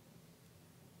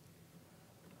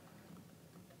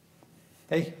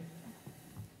 Hey,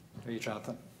 are you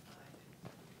Jonathan?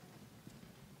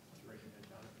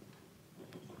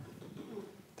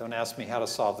 Don't ask me how to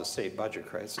solve the state budget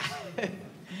crisis.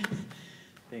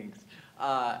 Thanks.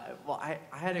 Well, I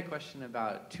had a question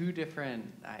about two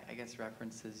different, I guess,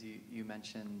 references you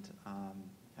mentioned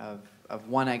of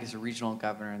one, I guess, a regional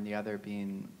governor, and the other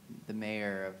being the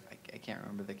mayor of, I can't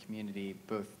remember the community,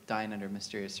 both dying under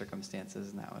mysterious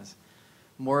circumstances, and that was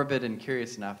morbid and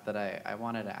curious enough that I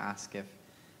wanted to ask if,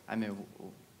 I mean,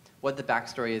 what the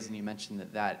backstory is, and you mentioned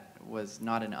that that was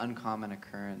not an uncommon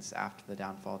occurrence after the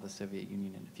downfall of the Soviet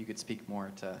Union, and if you could speak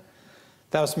more to...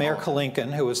 That was Mayor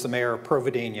Kalinkin, who was the mayor of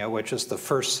Providenia, which is the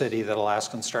first city that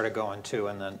Alaskans started going to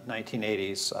in the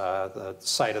 1980s, the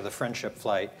site of the Friendship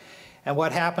Flight. And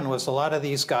what happened was a lot of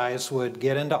these guys would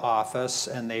get into office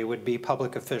and they would be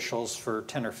public officials for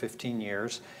 10 or 15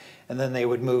 years. And then they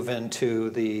would move into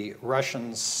the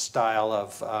Russian style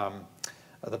of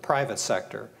the private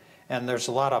sector. And there's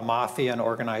a lot of mafia and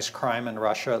organized crime in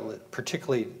Russia,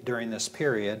 particularly during this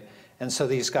period. And so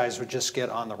these guys would just get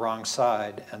on the wrong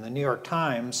side. And the New York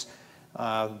Times,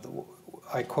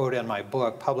 I quote in my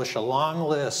book, published a long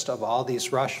list of all these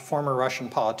former Russian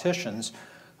politicians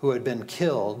who had been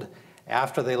killed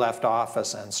after they left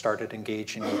office and started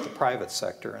engaging with the private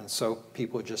sector. And so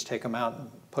people would just take them out and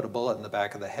put a bullet in the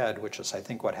back of the head, which is, I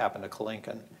think, what happened to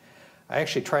Kalinkin. I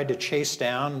actually tried to chase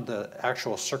down the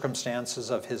actual circumstances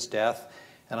of his death,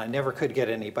 and I never could get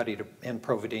anybody in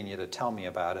Providencia to tell me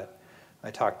about it. I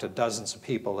talked to dozens of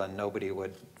people, and nobody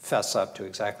would fess up to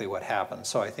exactly what happened.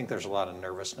 So I think there's a lot of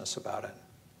nervousness about it.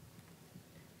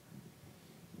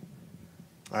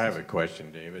 I have a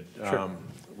question, David. Sure.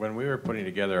 When we were putting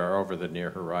together our Over the Near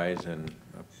Horizon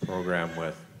program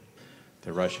with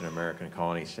the Russian-American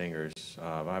colony singers,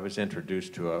 I was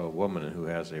introduced to a woman who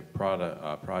has a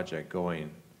project going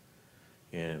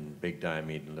in Big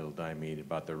Diomede and Little Diomede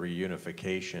about the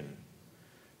reunification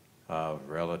of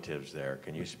relatives there.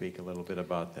 Can you speak a little bit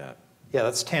about that? Yeah,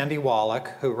 that's Tandy Wallach,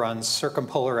 who runs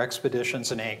circumpolar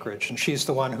expeditions in Anchorage, and she's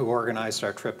the one who organized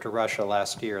our trip to Russia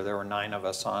last year. There were 9 of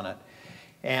us on it.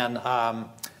 And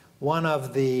one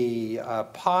of the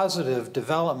positive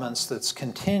developments that's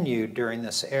continued during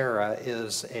this era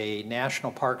is a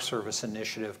National Park Service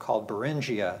initiative called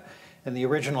Beringia. And the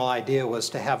original idea was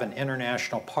to have an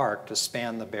international park to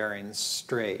span the Bering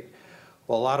Strait.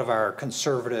 Well, a lot of our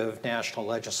conservative national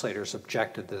legislators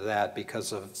objected to that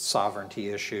because of sovereignty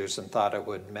issues and thought it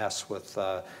would mess with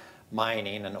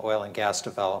mining and oil and gas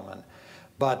development.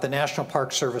 But the National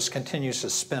Park Service continues to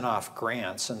spin off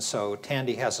grants, and so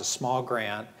Tandy has a small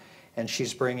grant, and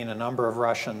she's bringing a number of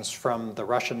Russians from the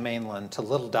Russian mainland to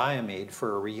Little Diomede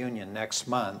for a reunion next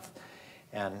month.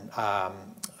 And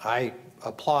I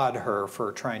applaud her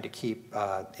for trying to keep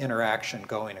interaction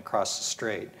going across the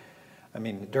strait. I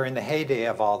mean, during the heyday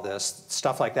of all this,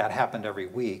 stuff like that happened every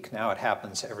week. Now it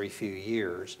happens every few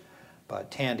years. But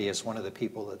Tandy is one of the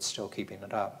people that's still keeping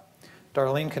it up.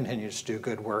 Darlene continues to do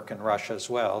good work in Russia as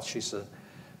well. She's a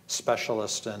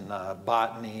specialist in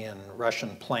botany and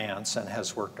Russian plants and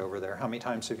has worked over there. How many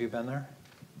times have you been there?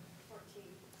 14.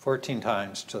 14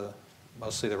 times to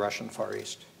mostly the Russian Far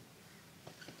East.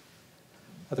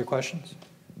 Other questions?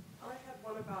 I had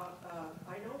one about,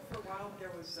 I know for a while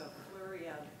there was a flurry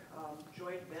of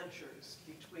joint ventures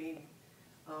between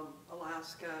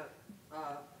Alaska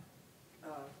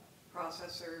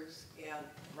processors and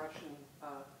Russian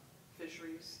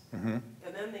fisheries. Mm-hmm.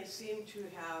 And then they seem to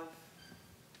have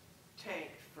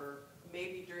tanked for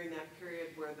maybe during that period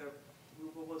where the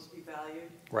ruble was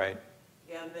devalued. Right.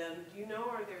 And then, do you know,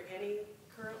 are there any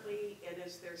currently, and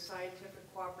is there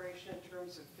scientific cooperation in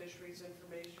terms of fisheries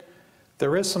information?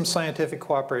 There is some scientific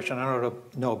cooperation. I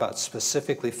don't know about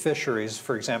specifically fisheries.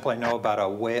 For example, I know about a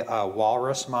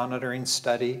walrus monitoring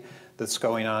study that's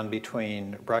going on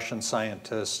between Russian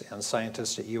scientists and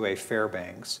scientists at UA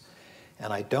Fairbanks.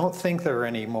 And I don't think there are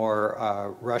any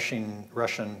more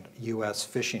Russian-U.S.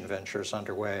 fishing ventures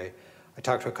underway. I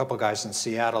talked to a couple guys in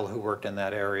Seattle who worked in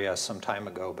that area some time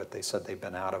ago, but they said they've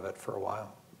been out of it for a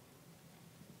while.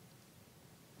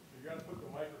 You got to put the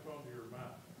microphone to your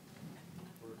mouth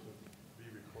for it to be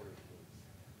recorded,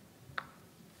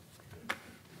 please.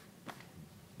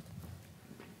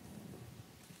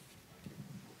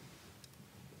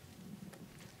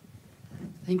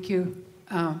 Thank you.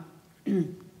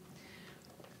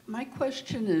 My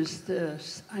question is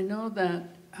this. I know that,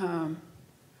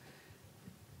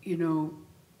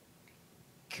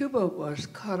 Cuba was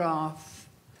cut off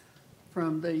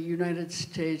from the United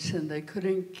States and they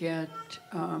couldn't get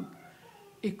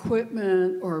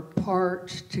equipment or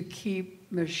parts to keep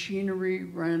machinery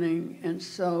running. And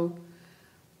so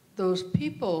those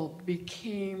people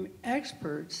became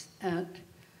experts at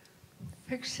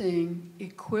fixing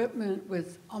equipment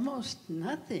with almost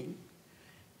nothing.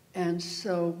 And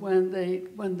so when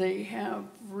they have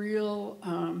real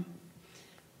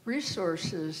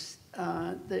resources,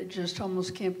 they just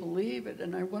almost can't believe it.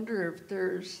 And I wonder if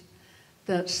there's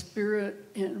that spirit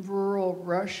in rural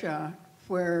Russia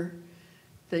where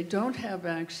they don't have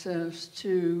access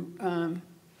to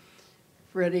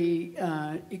ready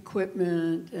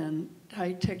equipment and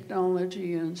high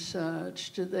technology and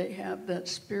such. Do they have that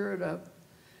spirit of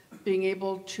being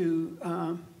able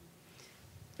to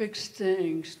fix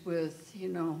things with,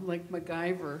 like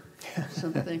MacGyver,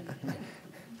 something?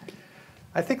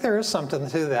 I think there is something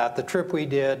to that. The trip we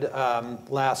did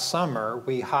last summer,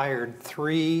 we hired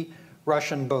 3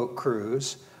 Russian boat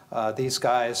crews. These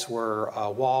guys were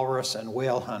walrus and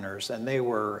whale hunters, and they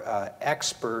were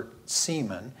expert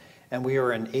seamen. And we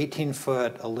were in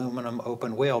 18-foot aluminum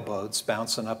open whale boats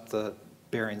bouncing up the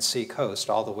Bering Sea coast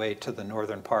all the way to the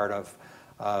northern part of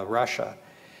Russia.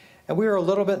 And we were a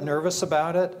little bit nervous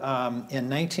about it. In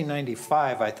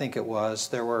 1995, I think it was,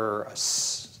 there were,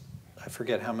 I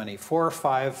forget how many, 4 or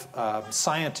 5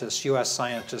 scientists, US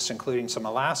scientists, including some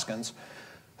Alaskans,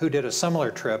 who did a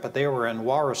similar trip, but they were in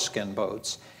walrus skin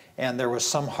boats. And there was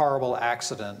some horrible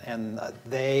accident, and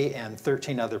they and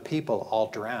 13 other people all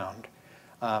drowned.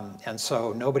 And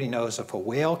so nobody knows if a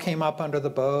whale came up under the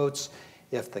boats,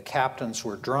 if the captains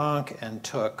were drunk and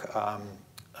took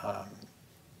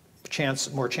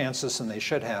more chances than they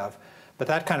should have. But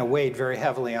that kind of weighed very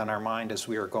heavily on our mind as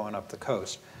we were going up the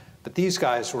coast. But these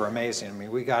guys were amazing. I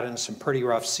mean, we got in some pretty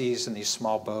rough seas in these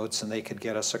small boats, and they could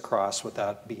get us across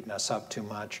without beating us up too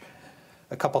much.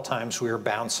 A couple times we were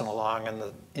bouncing along and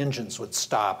the engines would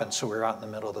stop, and so we were out in the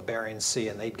middle of the Bering Sea,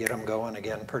 and they'd get them going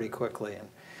again pretty quickly, and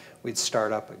we'd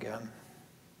start up again.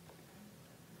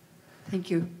 Thank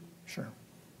you. Sure.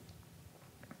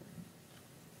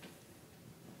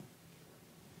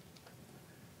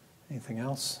 Anything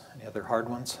else? Any other hard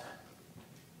ones?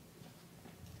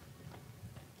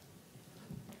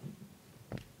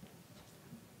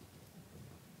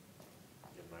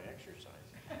 Get my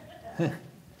exercise.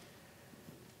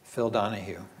 Phil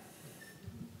Donahue.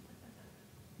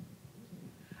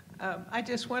 I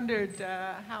just wondered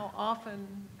how often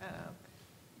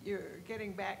you're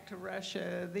getting back to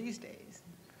Russia these days.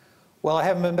 Well, I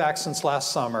haven't been back since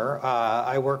last summer.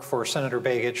 I worked for Senator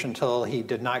Begich until he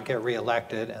did not get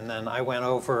reelected, and then I went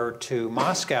over to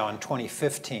Moscow in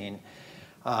 2015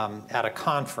 at a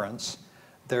conference.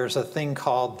 There's a thing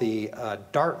called the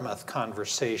Dartmouth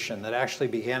Conversation that actually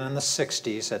began in the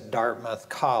 60s at Dartmouth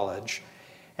College,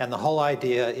 and the whole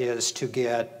idea is to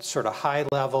get sort of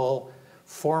high-level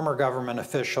former government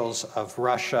officials of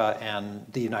Russia and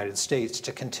the United States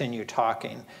to continue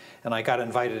talking. And I got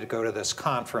invited to go to this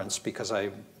conference because I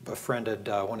befriended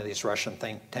one of these Russian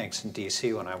think tanks in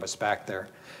DC when I was back there.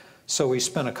 So we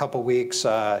spent a couple weeks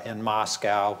in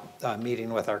Moscow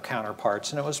meeting with our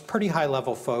counterparts, and it was pretty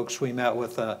high-level folks. We met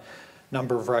with a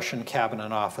number of Russian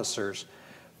cabinet officers.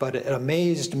 But it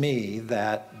amazed me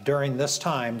that during this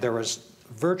time there was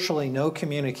virtually no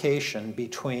communication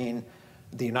between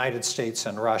the United States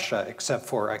and Russia, except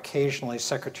for occasionally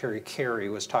Secretary Kerry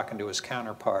was talking to his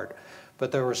counterpart.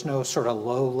 But there was no sort of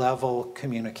low-level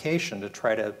communication to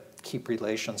try to keep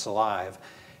relations alive.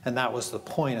 And that was the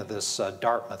point of this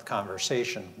Dartmouth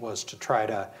conversation, was to try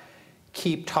to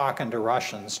keep talking to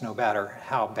Russians no matter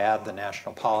how bad the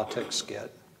national politics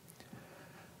get.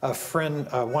 A friend,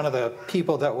 one of the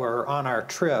people that were on our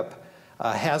trip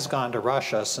has gone to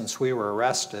Russia since we were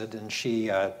arrested, and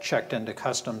she checked into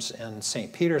customs in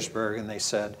St. Petersburg, and they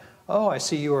said, "Oh, I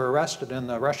see you were arrested in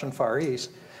the Russian Far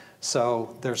East."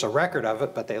 So there's a record of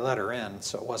it, but they let her in,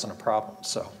 so it wasn't a problem.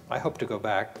 So I hope to go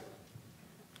back.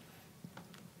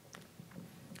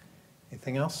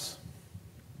 Anything else?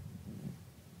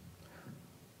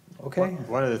 Okay.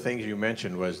 One of the things you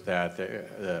mentioned was that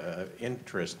the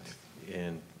interest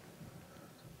in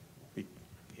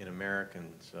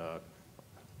Americans,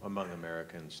 among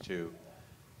Americans too,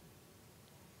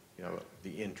 you know,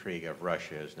 the intrigue of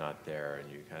Russia is not there,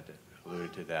 and you kind of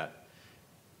alluded to that.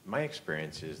 My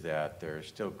experience is that there's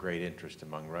still great interest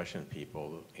among Russian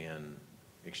people in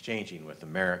exchanging with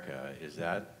America. Is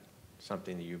that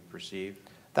something that you perceive?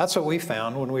 That's what we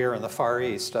found when we were in the Far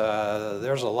East.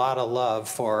 There's a lot of love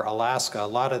for Alaska. A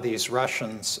lot of these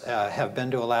Russians have been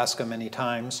to Alaska many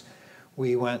times.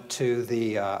 We went to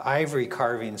the ivory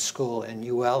carving school in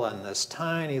Uellen, this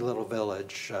tiny little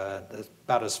village,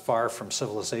 about as far from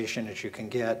civilization as you can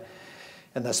get.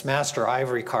 And this master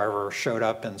ivory carver showed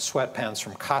up in sweatpants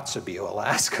from Kotzebue,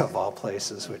 Alaska, of all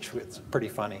places, which was pretty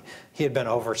funny. He had been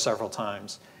over several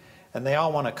times. And they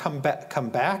all want to come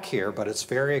back here, but it's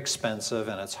very expensive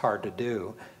and it's hard to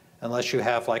do. Unless you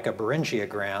have like a Beringia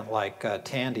grant like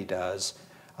Tandy does,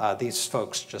 these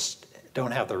folks just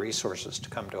don't have the resources to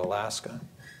come to Alaska.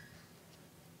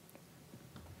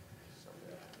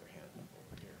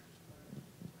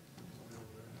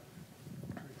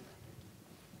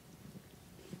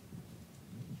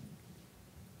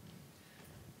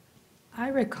 I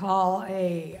recall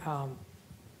a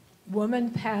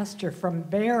woman pastor from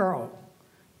Barrow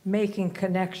making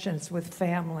connections with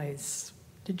families.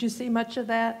 Did you see much of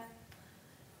that?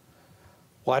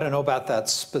 Well, I don't know about that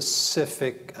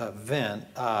specific event.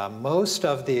 Most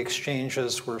of the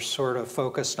exchanges were sort of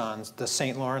focused on the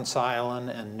St. Lawrence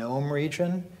Island and Nome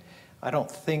region. I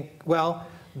don't think, well,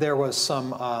 there was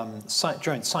some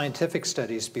joint scientific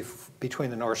studies between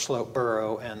the North Slope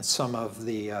Borough and some of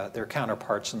their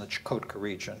counterparts in the Chukotka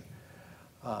region.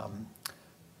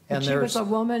 And she was a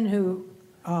woman who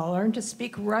learned to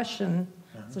speak Russian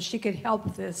so she could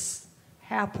help this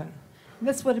happen.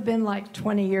 This would have been like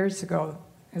 20 years ago,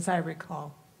 as I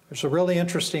recall. There's a really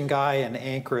interesting guy in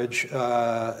Anchorage,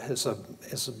 is a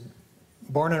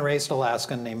born and raised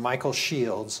Alaskan named Michael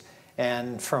Shields,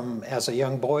 And as a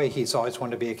young boy, he's always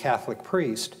wanted to be a Catholic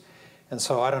priest. And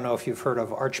so I don't know if you've heard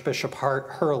of Archbishop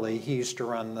Hurley. He used to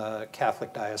run the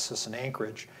Catholic diocese in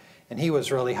Anchorage. And he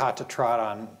was really hot to trot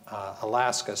on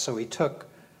Alaska. So he took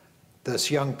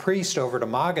this young priest over to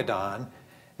Magadan.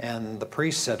 And the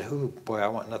priest said, boy, I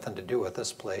want nothing to do with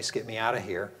this place. Get me out of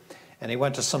here. And he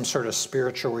went to some sort of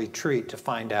spiritual retreat to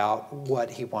find out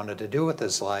what he wanted to do with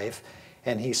his life.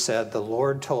 And he said the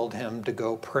Lord told him to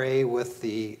go pray with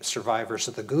the survivors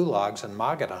of the gulags in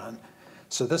Magadan.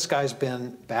 So this guy's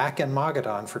been back in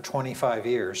Magadan for 25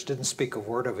 years, didn't speak a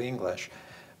word of English,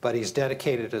 but he's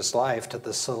dedicated his life to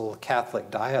this little Catholic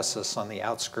diocese on the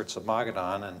outskirts of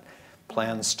Magadan and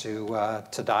plans to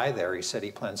die there. He said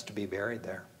he plans to be buried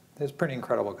there. He's a pretty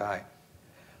incredible guy.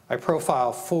 I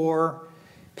profile 4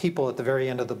 people at the very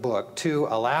end of the book, 2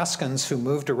 Alaskans who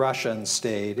moved to Russia and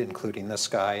stayed, including this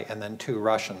guy, and then 2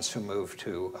 Russians who moved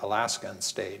to Alaska and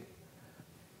stayed.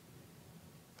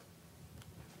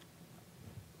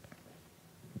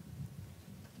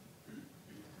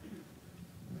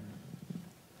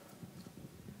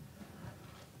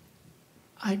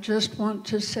 I just want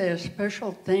to say a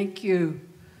special thank you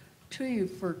to you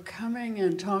for coming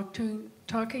and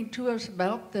talking to us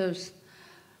about this.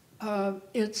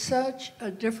 It's such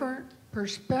a different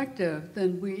perspective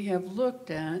than we have looked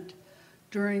at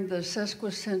during the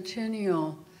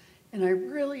sesquicentennial, and I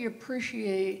really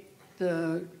appreciate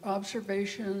the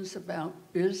observations about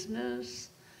business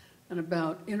and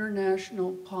about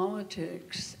international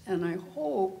politics, and I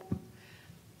hope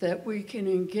that we can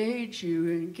engage you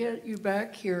and get you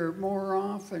back here more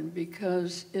often,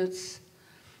 because it's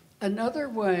another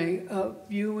way of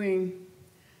viewing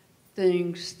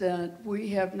things that we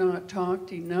have not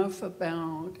talked enough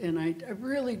about, and I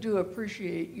really do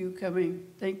appreciate you coming.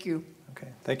 Thank you. Okay,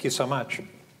 thank you so much.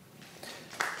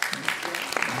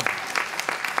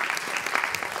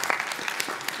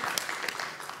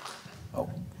 Oh,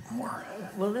 more.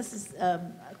 Well, this is a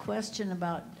question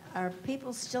about, are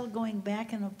people still going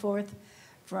back and forth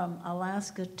from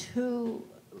Alaska to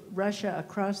Russia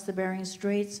across the Bering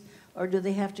Straits, or do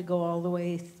they have to go all the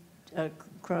way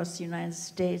across the United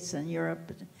States and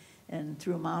Europe and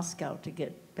through Moscow to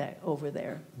get back over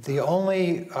there? The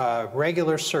only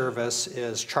regular service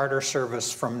is charter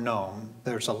service from Nome.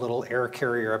 There's a little air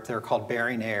carrier up there called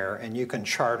Bering Air, and you can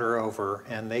charter over,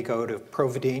 and they go to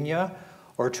Providenia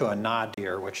or to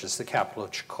Nadir, which is the capital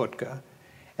of Chukotka.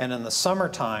 And in the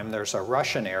summertime, there's a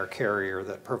Russian air carrier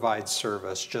that provides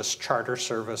service, just charter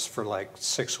service for like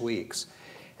 6 weeks.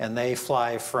 And they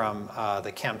fly from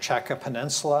the Kamchatka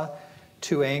Peninsula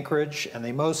to Anchorage, and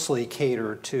they mostly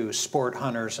cater to sport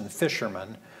hunters and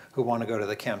fishermen who want to go to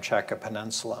the Kamchatka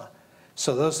Peninsula.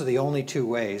 So those are the only 2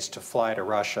 ways to fly to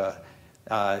Russia.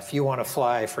 If you want to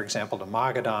fly, for example, to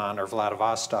Magadan or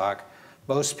Vladivostok,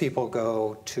 most people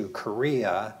go to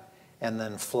Korea and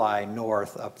then fly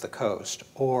north up the coast.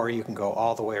 Or you can go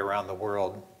all the way around the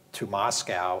world to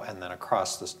Moscow and then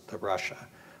across the Russia,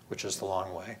 which is the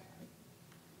long way.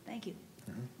 Thank you.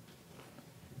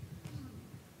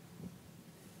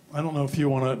 I don't know if you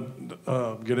want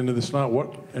to get into this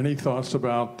now. Any thoughts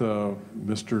about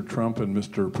Mr. Trump and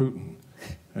Mr. Putin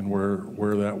and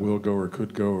where that will go or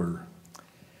could go? Or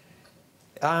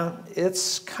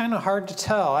It's kind of hard to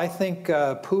tell. I think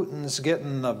Putin's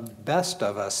getting the best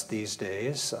of us these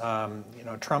days.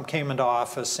 Trump came into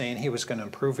office saying he was going to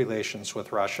improve relations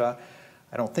with Russia.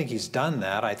 I don't think he's done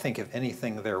that. I think, if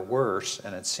anything, they're worse.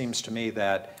 And it seems to me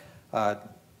that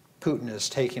Putin is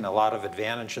taking a lot of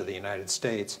advantage of the United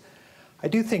States. I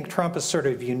do think Trump is sort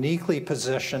of uniquely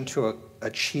positioned to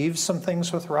achieve some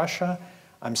things with Russia.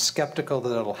 I'm skeptical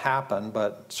that it'll happen,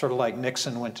 but sort of like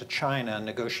Nixon went to China and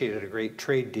negotiated a great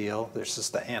trade deal. This is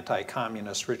the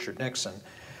anti-communist Richard Nixon.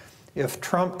 If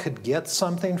Trump could get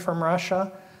something from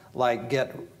Russia, like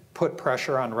put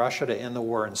pressure on Russia to end the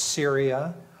war in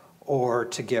Syria, or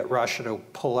to get Russia to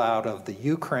pull out of the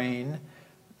Ukraine,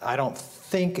 I don't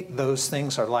think those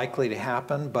things are likely to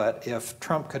happen, but if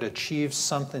Trump could achieve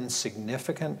something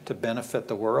significant to benefit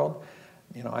the world,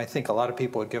 I think a lot of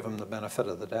people would give him the benefit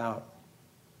of the doubt.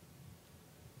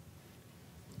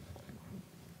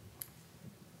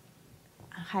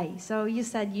 Hi, so you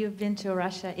said you've been to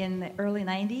Russia in the early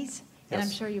 90s, and I'm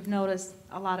Yes. sure you've noticed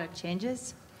a lot of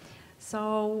changes.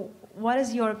 So what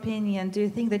is your opinion? Do you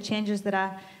think the changes that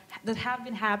have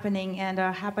been happening and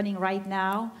are happening right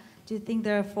now, do you think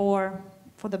they're for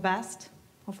the best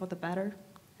or for the better?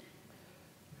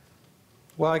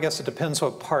 Well, I guess it depends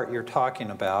what part you're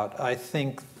talking about. I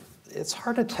think it's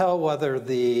hard to tell whether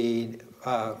the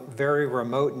very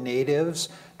remote natives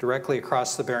directly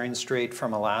across the Bering Strait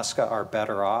from Alaska are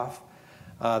better off.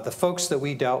 The folks that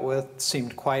we dealt with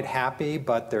seemed quite happy,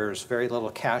 but there's very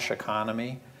little cash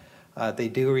economy. They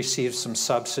do receive some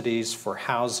subsidies for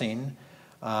housing.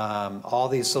 All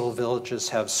these little villages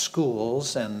have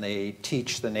schools, and they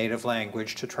teach the native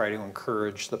language to try to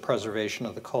encourage the preservation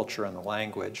of the culture and the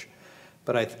language.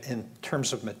 But in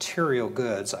terms of material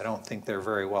goods, I don't think they're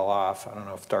very well off. I don't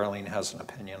know if Darlene has an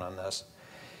opinion on this.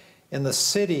 In the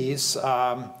cities,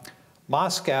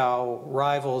 Moscow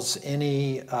rivals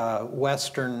any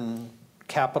Western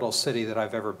capital city that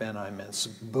I've ever been in. It's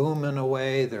booming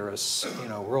away. There is,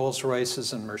 Rolls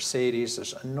Royces and Mercedes.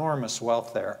 There's enormous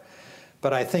wealth there.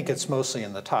 But I think it's mostly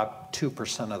in the top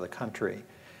 2% of the country.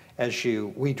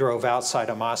 We drove outside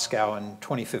of Moscow in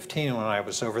 2015 when I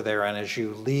was over there, and as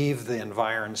you leave the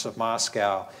environs of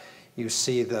Moscow, you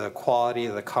see the quality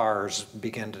of the cars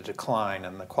begin to decline,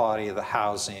 and the quality of the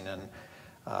housing, and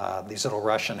these little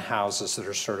Russian houses that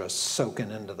are sort of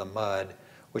soaking into the mud,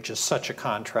 which is such a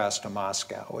contrast to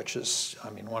Moscow, which is,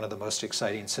 one of the most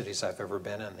exciting cities I've ever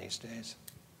been in these days.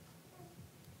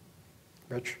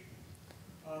 Rich?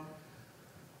 Oh.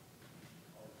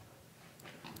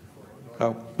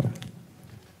 I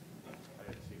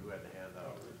didn't see who had the hand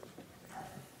up.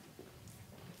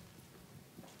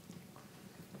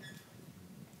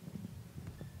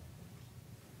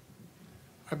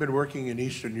 I've been working in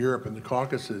Eastern Europe and the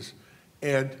Caucasus,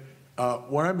 and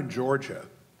when I'm in Georgia,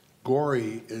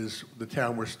 Gori is the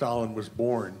town where Stalin was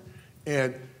born,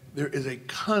 and there is a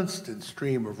constant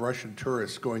stream of Russian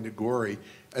tourists going to Gori,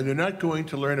 and they're not going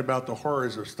to learn about the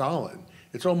horrors of Stalin.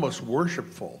 It's almost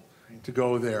worshipful to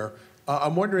go there.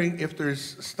 I'm wondering if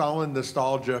there's Stalin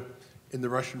nostalgia in the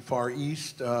Russian Far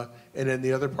East and in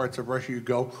the other parts of Russia you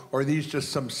go, or are these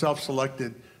just some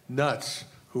self-selected nuts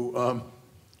who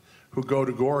go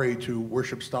to Gori to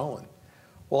worship Stalin?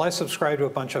 Well, I subscribe to a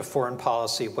bunch of foreign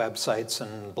policy websites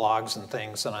and blogs and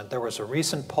things, and there was a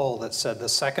recent poll that said the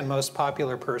second most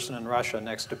popular person in Russia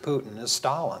next to Putin is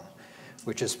Stalin,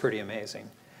 which is pretty amazing.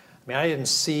 I didn't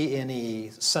see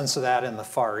any sense of that in the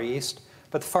Far East.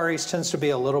 But the Far East tends to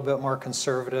be a little bit more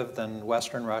conservative than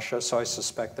Western Russia, so I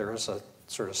suspect there is a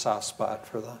sort of soft spot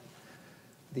for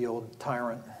the old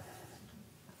tyrant.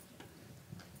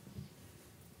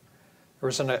 There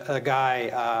was a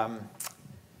guy,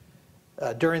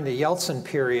 during the Yeltsin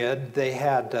period, they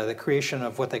had the creation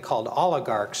of what they called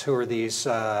oligarchs, who were these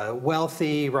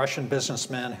wealthy Russian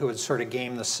businessmen who would sort of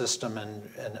game the system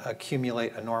and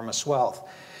accumulate enormous wealth.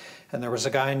 And there was a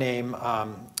guy named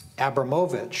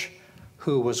Abramovich,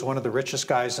 who was one of the richest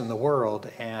guys in the world,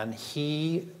 and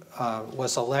he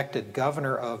was elected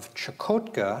governor of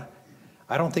Chukotka.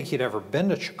 I don't think he'd ever been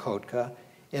to Chukotka,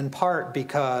 in part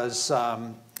because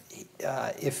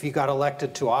if you got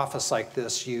elected to office like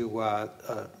this, you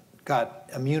got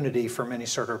immunity from any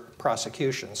sort of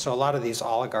prosecution. So a lot of these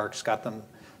oligarchs got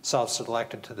themselves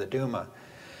elected to the Duma.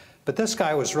 But this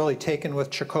guy was really taken with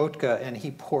Chukotka, and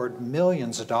he poured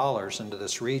millions of dollars into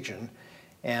this region.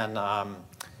 And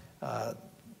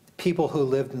people who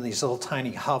lived in these little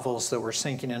tiny hovels that were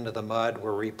sinking into the mud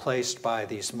were replaced by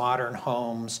these modern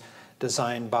homes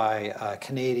designed by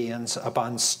Canadians up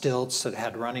on stilts that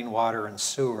had running water and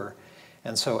sewer.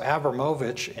 And so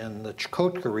Abramovich in the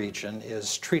Chukotka region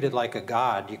is treated like a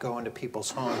god. You go into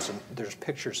people's homes and there's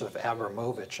pictures of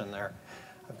Abramovich in there.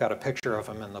 I've got a picture of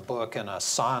him in the book in a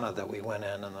sauna that we went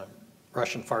in the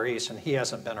Russian Far East, and he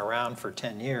hasn't been around for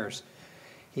 10 years.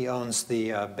 He owns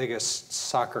the biggest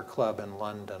soccer club in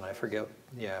London. I forget,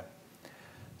 yeah.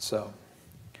 So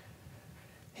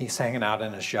he's hanging out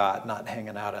in his yacht, not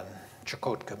hanging out in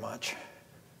Chukotka much.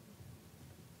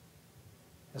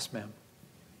 Yes, ma'am.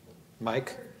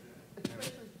 Mike?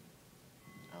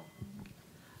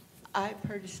 I've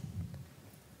heard,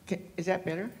 is that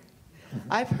better?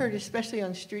 I've heard, especially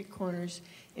on street corners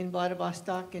in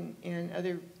Vladivostok and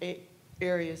other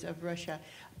areas of Russia,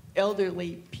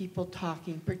 elderly people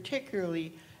talking,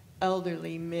 particularly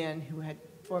elderly men who had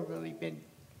formerly been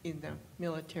in the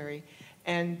military,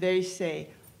 and they say,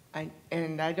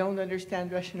 and I don't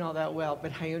understand Russian all that well,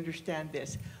 but I understand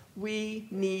this: we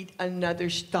need another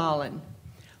Stalin.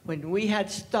 When we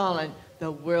had Stalin,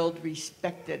 the world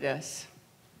respected us,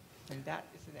 and that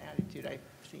is an attitude I've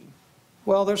seen.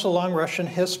 Well, there's a long Russian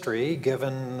history,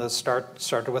 given the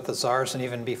started with the Tsars, and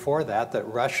even before that, that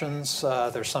Russians,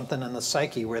 there's something in the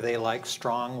psyche where they like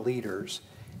strong leaders.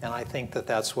 And I think that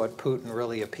that's what Putin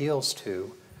really appeals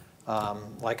to.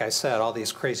 Like I said, all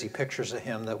these crazy pictures of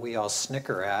him that we all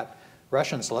snicker at,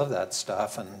 Russians love that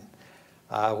stuff. And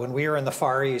when we were in the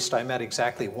Far East, I met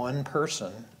exactly one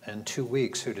person in 2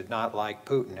 weeks who did not like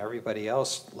Putin. Everybody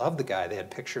else loved the guy. They had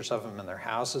pictures of him in their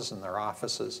houses and their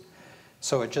offices.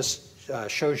 So it just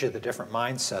shows you the different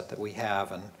mindset that we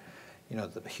have and, you know,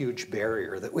 the huge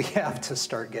barrier that we have to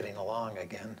start getting along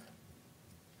again.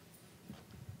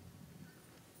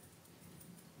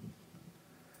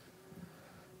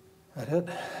 That it?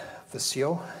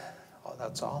 Visio? Oh,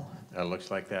 that's all? It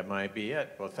looks like that might be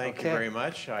it. Well, thank you Okay. very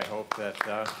much. I hope that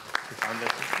you found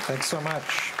this. Thanks so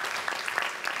much.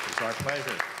 It's our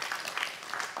pleasure.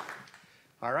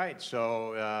 All right,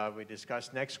 so we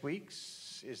discussed next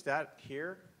week's. Is that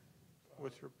here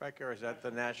with Rebecca, or is that the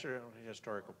National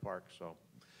Historical Park? So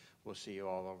we'll see you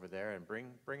all over there, and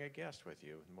bring a guest with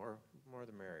you. More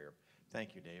the merrier.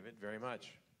 Thank you, David, very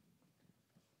much.